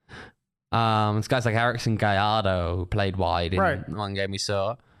 It's guys like Erickson Gallardo who played wide in one game we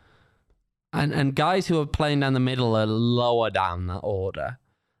saw. And guys who are playing down the middle are lower down that order.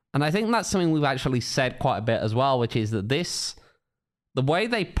 And I think that's something we've actually said quite a bit as well, which is that the way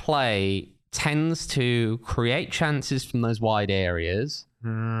they play tends to create chances from those wide areas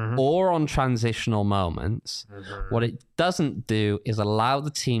or on transitional moments. What it doesn't do is allow the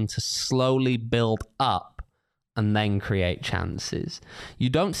team to slowly build up and then create chances. You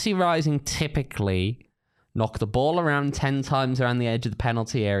don't see Rising typically knock the ball around 10 times around the edge of the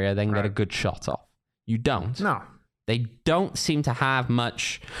penalty area, then get a good shot off. You don't. No. They don't seem to have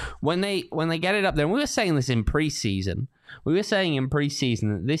much when they get it up there. And we were saying this in preseason. We were saying in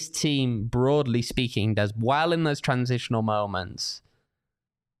preseason that this team, broadly speaking, does well in those transitional moments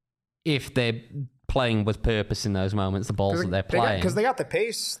if they're playing with purpose in those moments, the balls that they're playing. Because they got the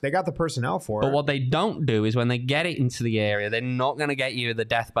pace, they got the personnel for it. But what they don't do is when they get it into the area, they're not going to get you the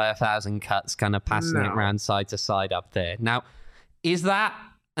death by 1,000 cuts, kind of passing it around side to side up there. Now, is that...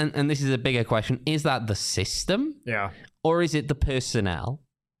 And this is a bigger question. Is that the system? Yeah. Or is it the personnel?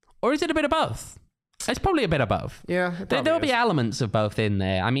 Or is it a bit of both? It's probably a bit of both. Yeah. There'll be elements of both in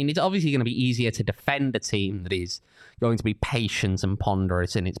there. I mean, it's obviously going to be easier to defend a team that is going to be patient and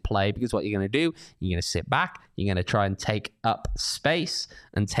ponderous in its play, because what you're going to do, you're going to sit back, you're going to try and take up space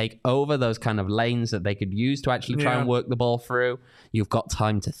and take over those kind of lanes that they could use to actually try and work the ball through. You've got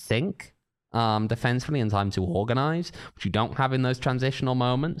time to think defensively and time to organize, which you don't have in those transitional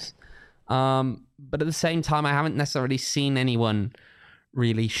moments. But at the same time, I haven't necessarily seen anyone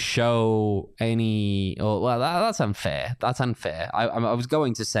really show any... that's unfair. That's unfair. I was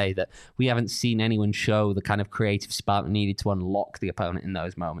going to say that we haven't seen anyone show the kind of creative spark needed to unlock the opponent in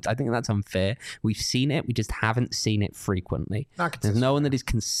those moments. I think that's unfair. We've seen it. We just haven't seen it frequently. There's no one that is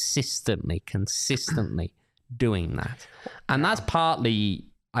consistently doing that. And that's partly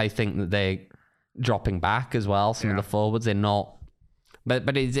I think that they're dropping back as well. Some of the forwards, they're not.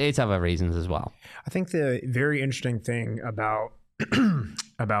 But it's other reasons as well. I think the very interesting thing about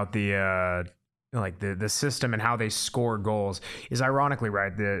the the system and how they score goals is ironically,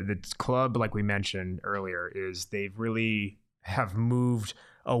 right, the club, like we mentioned earlier, is they've really have moved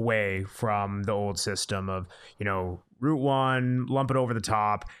away from the old system of, route one, lump it over the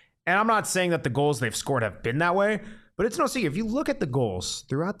top. And I'm not saying that the goals they've scored have been that way, but it's no secret. If you look at the goals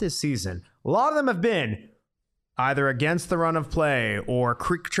throughout this season, a lot of them have been either against the run of play or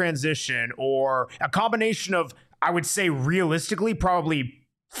quick transition or a combination of, I would say realistically, probably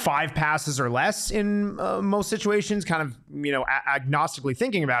 5 passes or less in most situations, kind of, agnostically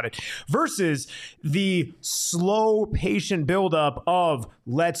thinking about it, versus the slow, patient buildup of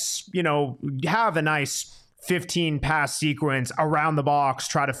let's, have a nice 15 pass sequence around the box,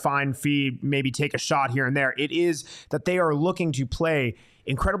 try to find feed, maybe take a shot here and there. It is that they are looking to play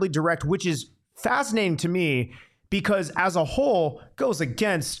incredibly direct, which is fascinating to me because as a whole goes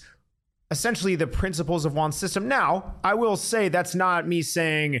against essentially the principles of one system. Now, I will say that's not me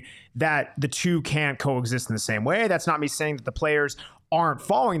saying that the two can't coexist in the same way. That's not me saying that the players aren't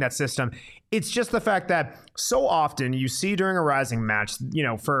following that system. It's just the fact that so often you see during a Rising match,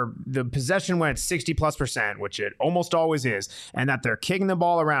 for the possession when it's 60+%, which it almost always is, and that they're kicking the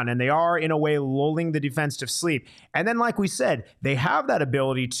ball around and they are in a way lulling the defense to sleep. And then, like we said, they have that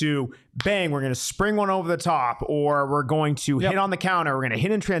ability to bang, we're going to spring one over the top, or we're going to hit on the counter, we're going to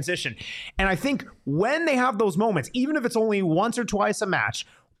hit in transition. And I think when they have those moments, even if it's only once or twice a match,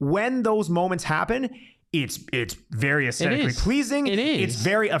 when those moments happen, it's very aesthetically pleasing. It is. It's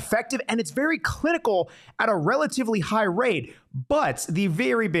very effective, and it's very clinical at a relatively high rate. But the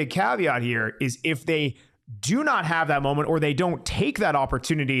very big caveat here is if they do not have that moment or they don't take that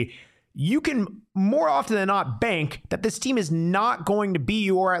opportunity, you can more often than not bank that this team is not going to beat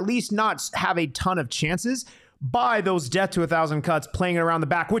you, or at least not have a ton of chances by those death to 1,000 cuts playing it around the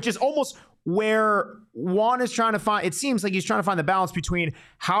back, which is almost where Juan is trying to find. It seems like he's trying to find the balance between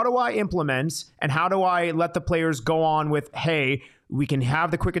how do I implement and how do I let the players go on with, hey, we can have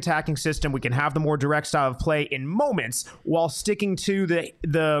the quick attacking system, we can have the more direct style of play in moments while sticking to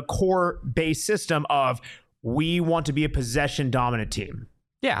the core base system of we want to be a possession dominant team.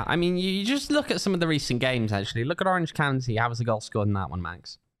 Yeah, I mean, you just look at some of the recent games, actually. Look at Orange County. How was the goal scored in that one,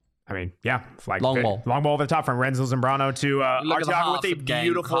 Max? I mean, yeah, long ball over the top from Renzo Zambrano to Arteaga with a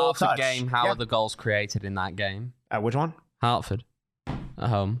beautiful touch. Game. How are the goals created in that game? Which one? Hartford at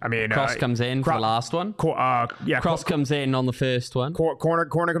home. I mean, Cross comes in for the last one. Cross comes in on the first one. Corner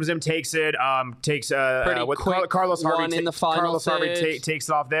comes in, takes it. With Carlos Harvey one in the final. Carlos Harvey takes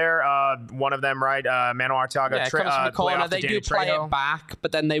it off there. One of them, right? Manuel Arteaga. Yeah, comes from the corner. They do play it back,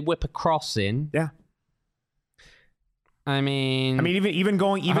 but then they whip a cross in. Yeah. I mean, even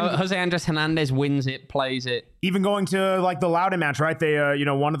Jose Andres Hernandez wins it, plays it. Even going to like the Loudon match, right? They,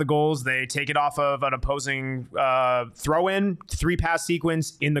 one of the goals, they take it off of an opposing throw-in, 3-pass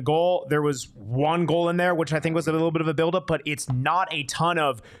sequence in the goal. There was one goal in there, which I think was a little bit of a buildup, but it's not a ton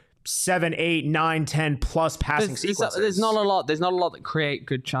of 7, 8, 9, 10 plus passing sequences. There's not a lot. There's not a lot that create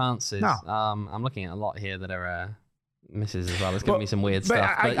good chances. No. I'm looking at a lot here that are misses as well. It's giving me some weird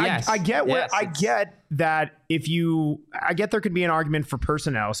stuff. But yes, I get that I get there could be an argument for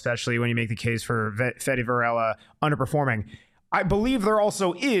personnel, especially when you make the case for Fede Varela underperforming. I believe there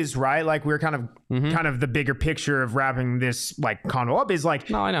also is, right? Like we're kind of the bigger picture of wrapping this like convo up is like,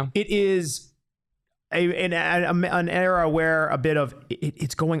 no, I know it is an era where a bit of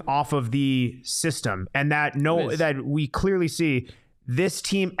it's going off of the system, and that we clearly see this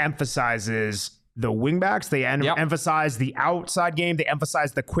team emphasizes the wingbacks, they emphasize the outside game, they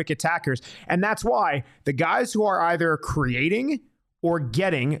emphasize the quick attackers. And that's why the guys who are either creating or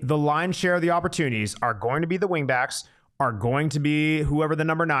getting the lion's share of the opportunities are going to be the wingbacks, are going to be whoever the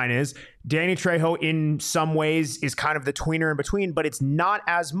number 9 is. Danny Trejo in some ways is kind of the tweener in between, but it's not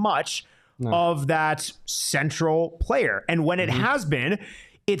as much of that central player. And when it has been,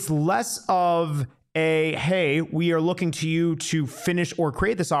 it's less of hey, we are looking to you to finish or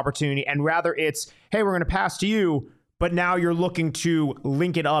create this opportunity, and rather it's, hey, we're going to pass to you, but now you're looking to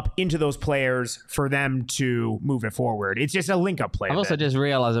link it up into those players for them to move it forward. It's just a link-up play. I've also just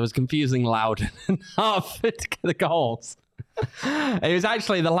realized I was confusing Loudon and Hartford to get the goals. It was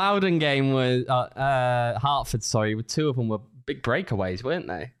actually the Loudon game with Hartford, with 2 of them were big breakaways, weren't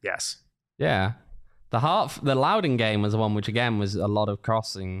they? Yes. Yeah. The Loudon game was the one which, again, was a lot of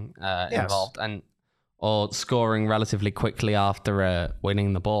crossing involved or scoring relatively quickly after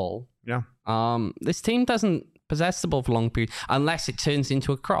winning the ball. Yeah. This team doesn't possess the ball for long periods unless it turns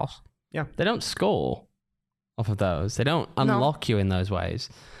into a cross. Yeah. They don't score off of those. They don't unlock you in those ways.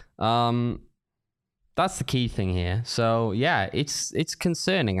 That's the key thing here. So yeah, it's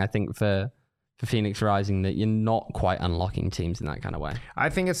concerning, I think, for Phoenix Rising that you're not quite unlocking teams in that kind of way. I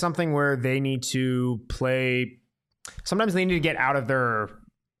think it's something where they need to play. Sometimes they need to get out of their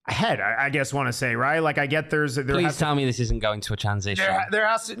head, I guess want to say, right? Like I get Please tell me this isn't going to a transition. There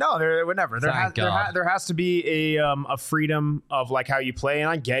has to there would never. There has to be a freedom of like how you play, and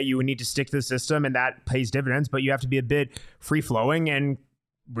I get you would need to stick to the system, and that pays dividends. But you have to be a bit free flowing and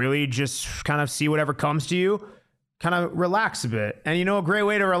really just kind of see whatever comes to you. Kind of relax a bit. And a great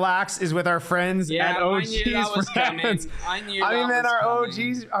way to relax is with our friends at OG's Brands. I mean,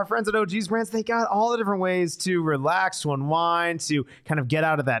 our friends at OG's Brands, they got all the different ways to relax, to unwind, to kind of get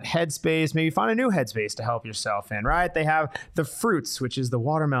out of that headspace, maybe find a new headspace to help yourself in, right? They have the fruits, which is the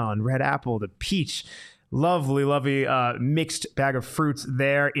watermelon, red apple, the peach. Lovely mixed bag of fruits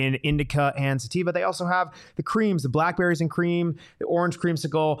there in indica and sativa. They also have the creams, the blackberries and cream, the orange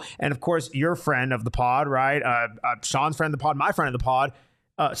creamsicle, and of course your friend of the pod, right? Sean's friend of the pod, my friend of the pod,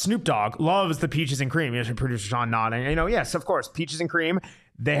 Snoop Dogg loves the peaches and cream. Yes, producer Sean nodding. Yes, of course, peaches and cream.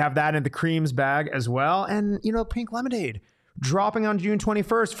 They have that in the creams bag as well, and pink lemonade. Dropping on June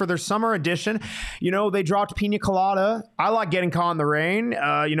 21st for their summer edition. They dropped Pina Colada. I like getting caught in the rain.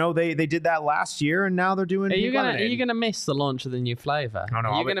 They did that last year, and now they're doing pink lemonade. Are you gonna miss the launch of the new flavor? No,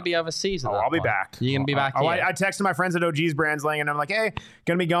 are you gonna be overseas? I'll be back. You're gonna be back. I texted my friends at OG's Brands and I'm like, hey,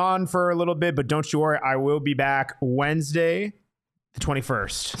 gonna be gone for a little bit, but don't you worry, I will be back Wednesday, the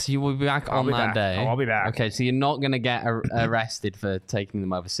 21st. So you will be back on that day. I'll be back. Okay, so you're not going to get arrested for taking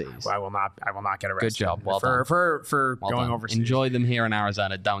them overseas. Well, I will not get arrested. Good job. Well done. For going overseas. Enjoy them here in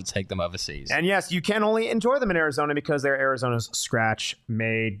Arizona. Don't take them overseas. And yes, you can only enjoy them in Arizona because they're Arizona's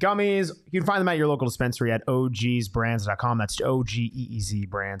scratch-made gummies. You can find them at your local dispensary at ogsbrands.com. That's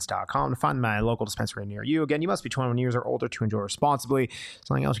OGEEZbrands.com. To find them at a local dispensary near you. Again, you must be 21 years or older to enjoy responsibly.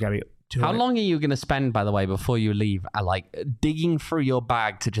 Something else you got to be. How long are you going to spend, by the way, before you leave, digging through your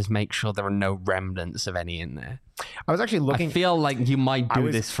bag to just make sure there are no remnants of any in there? I was actually looking. I feel like you might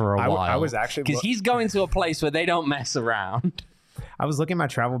do this for a while. I was actually because he's going to a place where they don't mess around. I was looking at my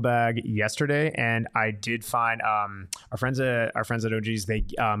travel bag yesterday, and I did find our friends at OGs. They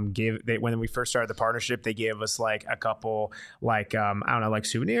when we first started the partnership, they gave us like a couple I don't know, like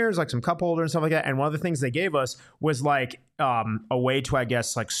souvenirs, like some cup holders and stuff like that. And one of the things they gave us was like a way to, I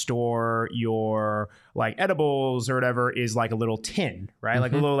guess, like store your like edibles or whatever is like a little tin, right? Mm-hmm.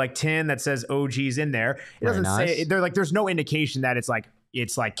 Like a little like tin that says OGs in there. It doesn't say they're like there's no indication that it's like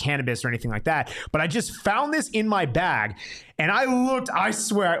cannabis or anything like that. But I just found this in my bag and I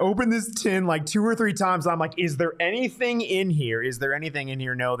swear, I opened this tin like 2 or 3 times. I'm like, is there anything in here? Is there anything in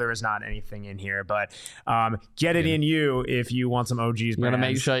here? No, there is not anything in here. But get it in you if you want some OGs brands. You got to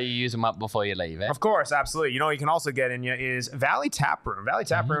make sure you use them up before you leave, eh? Of course, absolutely. You can also get in you is Valley Tap Room. Valley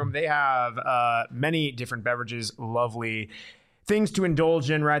Tap Room, they have many different beverages, lovely things to indulge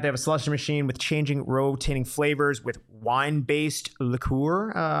in, right? They have a slushy machine with changing, rotating flavors with wine-based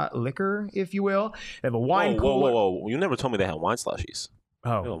liquor, if you will. They have a wine cooler. Whoa. You never told me they had wine slushies.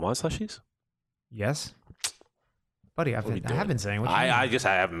 Oh. They have wine slushies? Yes. Buddy, I have been saying. I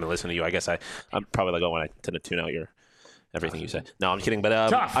haven't been listening to you. I guess I'm probably like, when I tend to tune out everything you say. No, I'm kidding. But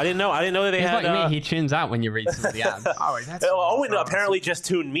I didn't know that they had. Like me. He tunes out when you read some of the ads. Owen apparently just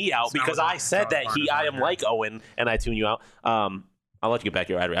tuned me out because I said that I am like Owen and I tune you out. I'll let you get back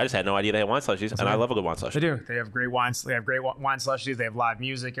to your ad read. I just had no idea they had wine slushies, and I love a good wine slushie. They do. They have great wines. They have great wine slushies. They have live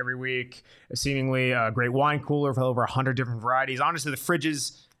music every week. Seemingly a great wine cooler for over 100 different varieties. Honestly, the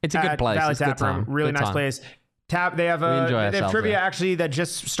fridges. It's a good place. Valley Tap Room, really nice place. They have trivia actually that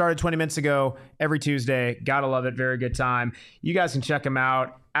just started 20 minutes ago every Tuesday. Gotta love it. Very good time. You guys can check them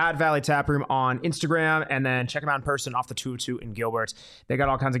out at Valley Tap Room on Instagram, and then check them out in person off the 202 in Gilbert. They got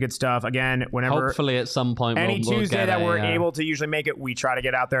all kinds of good stuff. Again, whenever hopefully at some point any Tuesday that we're able to usually make it, we try to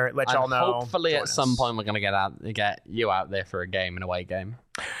get out there, let y'all know. Hopefully at some point we're gonna get you out there for an away game.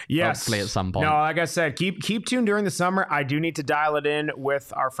 Yes. Hopefully at some point. No, like I said, keep tuned during the summer. I do need to dial it in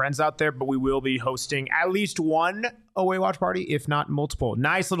with our friends out there, but we will be hosting at least one away watch party, if not multiple.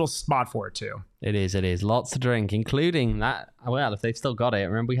 Nice little spot for it too. It is. Lots to drink, including that. Well, if they've still got it.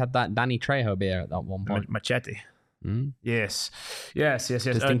 Remember we had that Danny Trejo beer at that one point. Machete. Mm? Yes. Just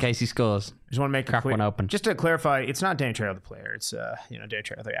in case he scores. Just want to make crack one open. Just to clarify, it's not Danny Trejo the player. It's Danny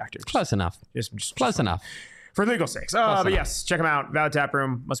Trejo the actor. Close enough. Just close enough. For legal sakes. But yes, check them out. Valley Tap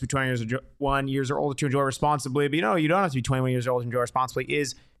Room. Must be 21 years or older to enjoy responsibly. But you don't have to be 21 years old to enjoy responsibly.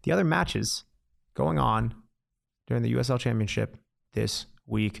 Is the other matches going on during the USL Championship this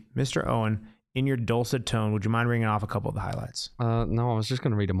week. Mr. Owen in your dulcet tone, would you mind ringing off a couple of the highlights? No, I was just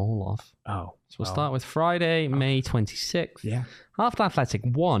going to read them all off. Oh. So we'll start with Friday, May 26th. Yeah. Hartford Athletic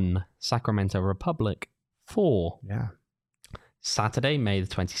 1, Sacramento Republic 4. Yeah. Saturday, May the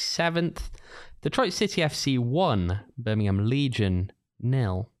 27th, Detroit City FC 1, Birmingham Legion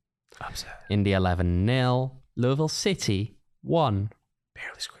 0. Upset. Indy 11 0, Louisville City 1.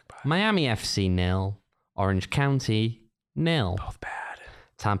 Barely squeaked by. Miami FC 0, Orange County 0. Both bad.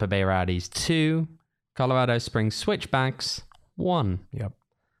 Tampa Bay Rowdies 2, Colorado Springs Switchbacks 1. Yep.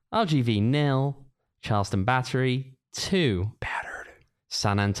 LGV 0, Charleston Battery 2. Battered.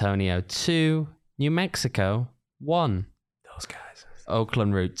 San Antonio 2, New Mexico 1. Those guys.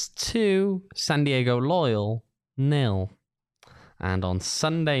 Oakland Roots 2, San Diego Loyal 0. And on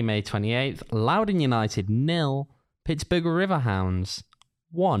Sunday, May 28th, Loudoun United 0, Pittsburgh Riverhounds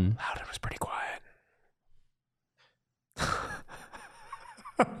 1. Loudoun was pretty quiet.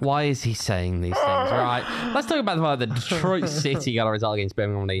 Why is he saying these things? Right, let's talk about the Detroit City got a result against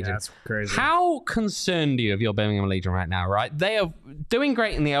Birmingham Legion. Yeah, that's crazy. How concerned are you of your Birmingham Legion right now, right? They are doing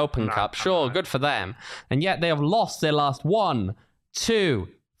great in the Open Cup, sure, good for them. And yet they have lost their last 1, 2,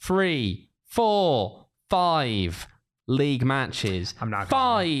 3, 4, 5 league matches. I'm not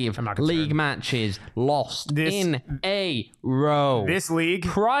Five I'm not league concerned. matches lost This- in a row. This league.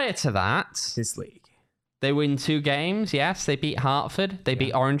 Prior to that, This league. they win 2 games. Yes, they beat Hartford. They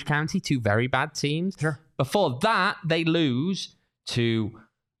beat Orange County, 2 very bad teams. Sure. Before that, they lose to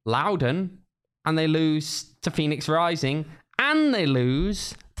Loudoun, and they lose to Phoenix Rising, and they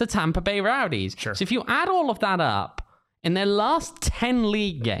lose to Tampa Bay Rowdies. Sure. So if you add all of that up, in their last 10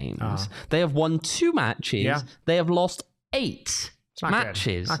 league games, they have won 2 matches. Yeah. They have lost 8 not good.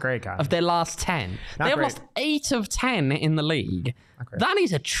 matches Not great, Kyle. of their last 10. Not they have great. lost 8 of 10 in the league. great. That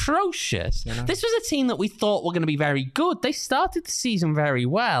is atrocious. This was a team that we thought were going to be very good. They started the season very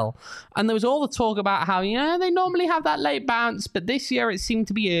well. And there was all the talk about how, they normally have that late bounce, but this year it seemed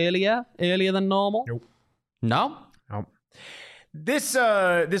to be earlier than normal. Nope. No? Nope. This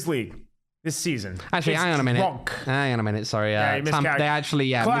league, this season. Actually, is hang on a minute. drunk. Hang on a minute, sorry. you they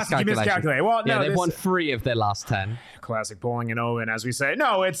actually, Classic, you miscalculation. miscalculate. Well, no, they've this- won 3 of their last 10. Classic bowling and Owen, as we say.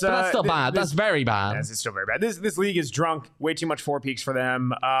 No, it's But that's still bad. That's very bad. Yes, it's still very bad. This league is drunk. Way too much 4 peaks for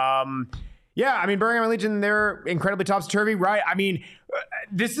them. Yeah, I mean, Birmingham Legion, they're incredibly topsy-turvy, right? I mean,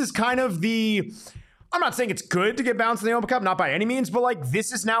 this is kind of the... I'm not saying it's good to get bounced in the Open Cup, not by any means, but like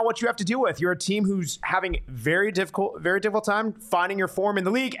this is now what you have to deal with. You're a team who's having very difficult time finding your form in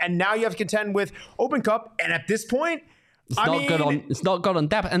the league, and now you have to contend with Open Cup. And at this point, It's not good on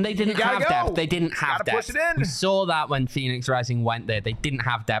depth, and they didn't gotta have go. depth. They didn't have Gotta push depth. it in. We saw that when Phoenix Rising went there. They didn't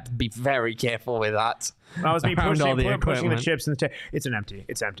have depth. Be very careful with that. I was me Around all the pushing the equipment. chips in the It's empty.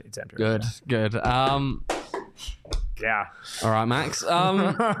 It's empty. Good. Yeah. All right, Max.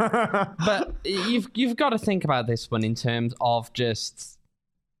 But you've got to think about this one in terms of just.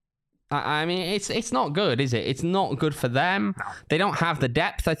 I mean, it's not good, is it? It's not good for them. No. They don't have the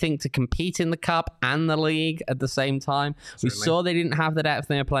depth, I think, to compete in the cup and the league at the same time. We Certainly. saw they didn't have the depth.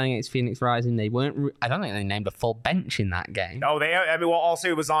 They were playing against Phoenix Rising. They weren't. I don't think they named a full bench in that game. Oh, also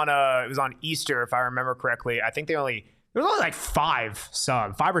it was on Easter, if I remember correctly. I think there was only like 5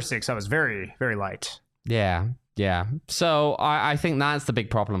 or 6 subs. Very, very light. Yeah. So I think that's the big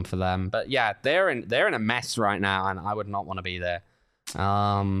problem for them. But yeah, they're in a mess right now, and I would not want to be there.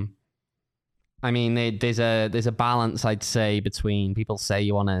 I mean, there's a balance, I'd say, between people say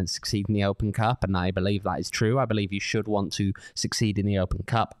you want to succeed in the Open Cup, and I believe that is true. I believe you should want to succeed in the Open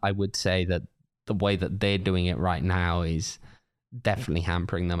Cup. I would say that the way that they're doing it right now is definitely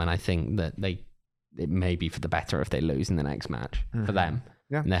hampering them, and I think that it may be for the better if they lose in the next match for them.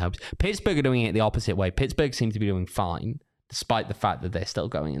 Yeah. And their hopes. Pittsburgh are doing it the opposite way. Pittsburgh seem to be doing fine, despite the fact that they're still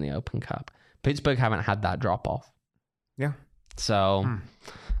going in the Open Cup. Pittsburgh haven't had that drop off. Yeah. So,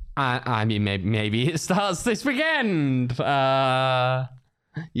 I mean, maybe it starts this weekend.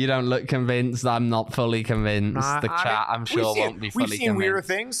 You don't look convinced. I'm not fully convinced. The chat, I'm sure, won't be fully convinced. We've seen weirder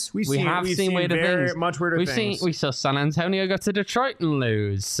things. We've seen weirder very things. much weirder things. We saw San Antonio go to Detroit and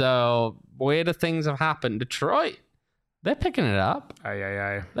lose. So weirder things have happened. Detroit, they're picking it up.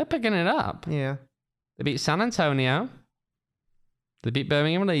 Aye. They're picking it up. Yeah. They beat San Antonio. They beat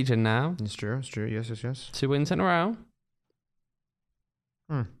Birmingham Legion now. It's true. Yes. 2 wins in a row.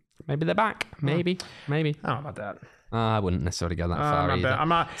 Maybe they're back. Maybe. I don't know about that. I wouldn't necessarily go that far either. I'm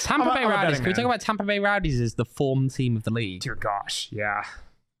not. Tampa Bay I'm a Rowdies. betting Can we talk man. about Tampa Bay Rowdies as the form team of the league? Dear gosh, yeah.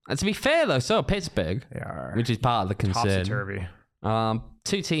 And to be fair, though, so Pittsburgh, They are. which is part of the concern. Topsy-turvy.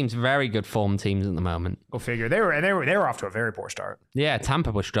 2 teams, very good form teams at the moment. Go figure. They were off to a very poor start. Yeah,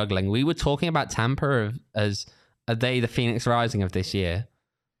 Tampa was struggling. We were talking about Tampa as are they the Phoenix Rising of this year?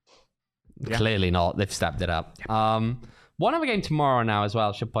 Clearly not. They've stepped it up. One other game tomorrow now as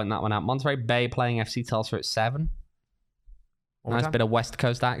well. Should point that one out. Monterey Bay playing FC Tulsa at 7. Nice bit of West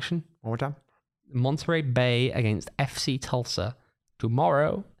Coast action. One more time. Monterey Bay against FC Tulsa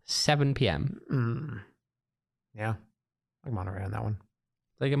tomorrow, 7 p.m. Yeah. I like Monterey on that one.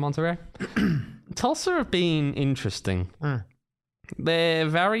 Take it, Monterey. Tulsa have been interesting. They're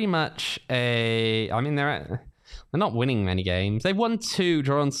very much they're not winning many games. They've won 2,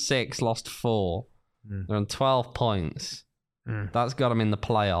 drawn 6, lost 4. They're on 12 points. That's got them in the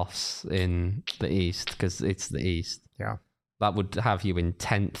playoffs in the East because it's the East. Yeah. That would have you in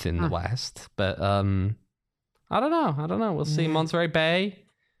 10th in the West. But I don't know. We'll see. Monterey Bay,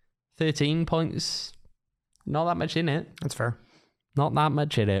 13 points. Not that much in it. That's fair. Not that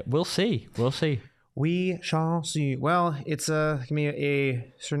much in it. We'll see. We shall see. Well, it's gonna be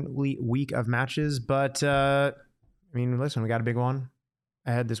a certain week of matches, but listen, we got a big one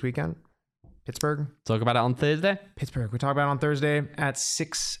ahead this weekend. Pittsburgh. Talk about it on Thursday. We talk about it on Thursday at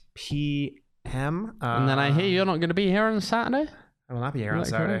 6 p.m. And then I hear you're not going to be here on Saturday. I will not be here on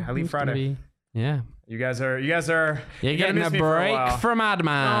Saturday. I leave Friday. Yeah. You guys are. You're getting a break from Adman.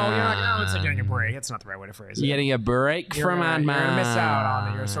 No, it's like getting a break. It's not the right way to phrase it. You're getting a break from Adman. You're gonna miss out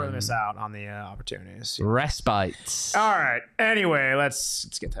on You're sort of miss out on the opportunities. Respites. All right. Anyway, let's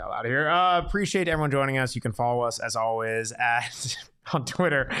get the hell out of here. Appreciate everyone joining us. You can follow us as always on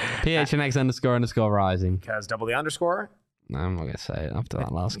Twitter. PHNX__rising. Because double the underscore. No, I'm not going to say it after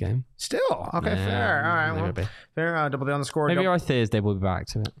that last game. Still. Okay, fair. All right. Well, fair. Double the underscore. Maybe our Thursday we'll be back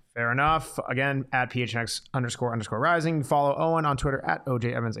to it. Fair enough. Again, at PHNX__rising. You can follow Owen on Twitter at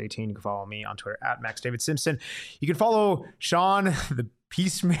OJEvans18. You can follow me on Twitter at MaxDavidSimpson. You can follow Sean, the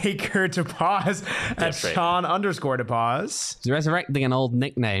Peacemaker to pause at Sean_to_pause. He's resurrecting an old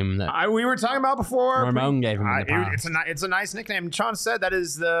nickname that we were talking about before. Ramon gave him in the past. It's a nice nickname. Sean said that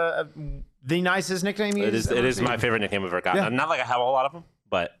is the nicest nickname he has. It is my favorite nickname I've ever gotten. Yeah. Not like I have a whole lot of them,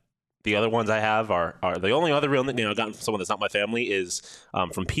 but the other ones I have are the only other real nickname I've gotten from someone that's not my family is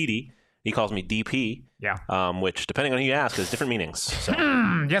from Petey. He calls me DP. Yeah. Which, depending on who you ask, has different meanings. So.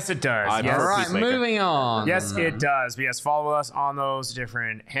 Yes, it does. All right, moving on. Yes, it does. But yes, follow us on those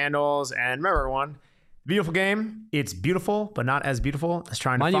different handles. And remember, everyone, beautiful game. It's beautiful, but not as beautiful as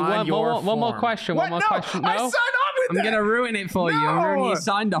trying to find your form. One more question. What? One more question. No, I signed off with I'm going to ruin it for you. I'm ruining you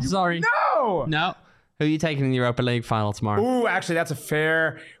signed off. Sorry. No. Who are you taking in the Europa League final tomorrow? Ooh, actually, that's a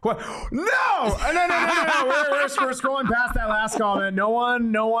fair... What? No! We're scrolling past that last comment. No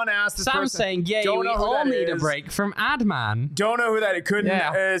one asked this person. Sam's saying, we all need a break from Adman. Don't know who that it couldn't.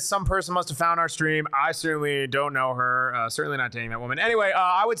 Yeah. Some person must have found our stream. I certainly don't know her. Certainly not dating that woman. Anyway,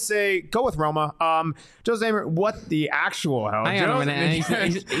 I would say go with Roma. Jose, what the actual hell? Hang on a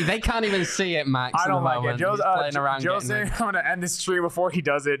minute. They can't even see it, Max. I don't like it. Jose, I'm going to end this stream before he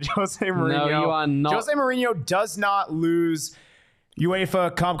does it. Jose Mourinho. No, you are not. Jose Mourinho does not lose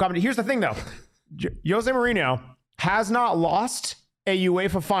UEFA competition. Here's the thing, though. Jose Mourinho has not lost a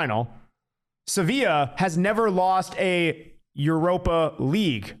UEFA final. Sevilla has never lost a Europa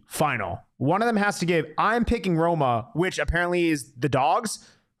League final. One of them has to give. I'm picking Roma, which apparently is the dogs,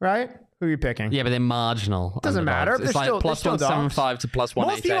 right? Who are you picking? Yeah, but they're marginal. Doesn't matter. It's like plus 175 to plus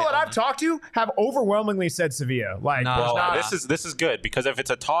 188. Most people that I've talked to have overwhelmingly said Sevilla. This is good because if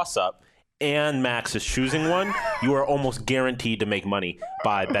it's a toss-up and Max is choosing one, you are almost guaranteed to make money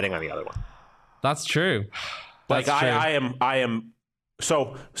by betting on the other one. That's true. I am.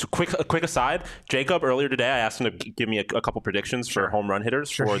 So quick aside. Jacob earlier today, I asked him to give me a couple predictions for home run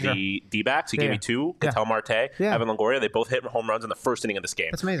hitters for the D-backs. He gave me 2. Ketel Marte, Evan Longoria. They both hit home runs in the first inning of this game.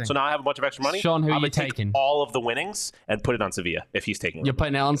 That's amazing. So now I have a bunch of extra money. Sean, who are you take taking? All of the winnings and put it on Sevilla if he's taking. You're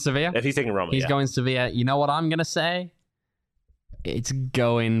putting it on Sevilla. If he's taking Roma, he's going Sevilla. You know what I'm gonna say? It's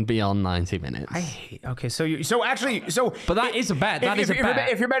going beyond 90 minutes. But that is a bet.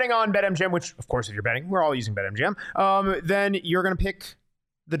 If you're betting on BetMGM, which of course if you're betting, we're all using BetMGM. Then you're gonna pick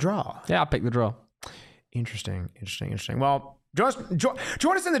the draw. Yeah, I'll pick the draw. Interesting. Well, join us in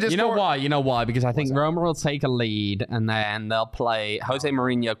the Discord. You know why? Because I think Roma will take a lead and then they'll play Jose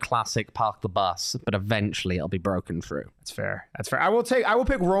Mourinho classic park the bus, but eventually it'll be broken through. That's fair. I will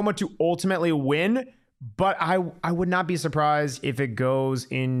pick Roma to ultimately win. But I would not be surprised if it goes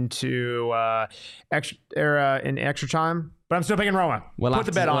into extra time. But I'm still picking Roma. We'll have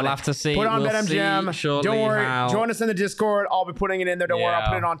to see. Put on BetMGM. Don't worry. Join us in the Discord. I'll be putting it in there. Don't worry. I'll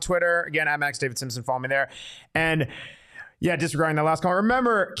put it on Twitter. Again, at Max David Simpson. Follow me there. And yeah, disregarding that last comment.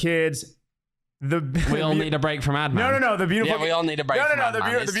 Remember, kids, we all need a break from Adman. No. The beautiful. Yeah, we all need a break from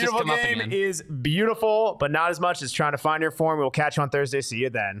Adman. The beautiful game is beautiful, but not as much as trying to find your form. We'll catch you on Thursday. See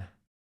you then.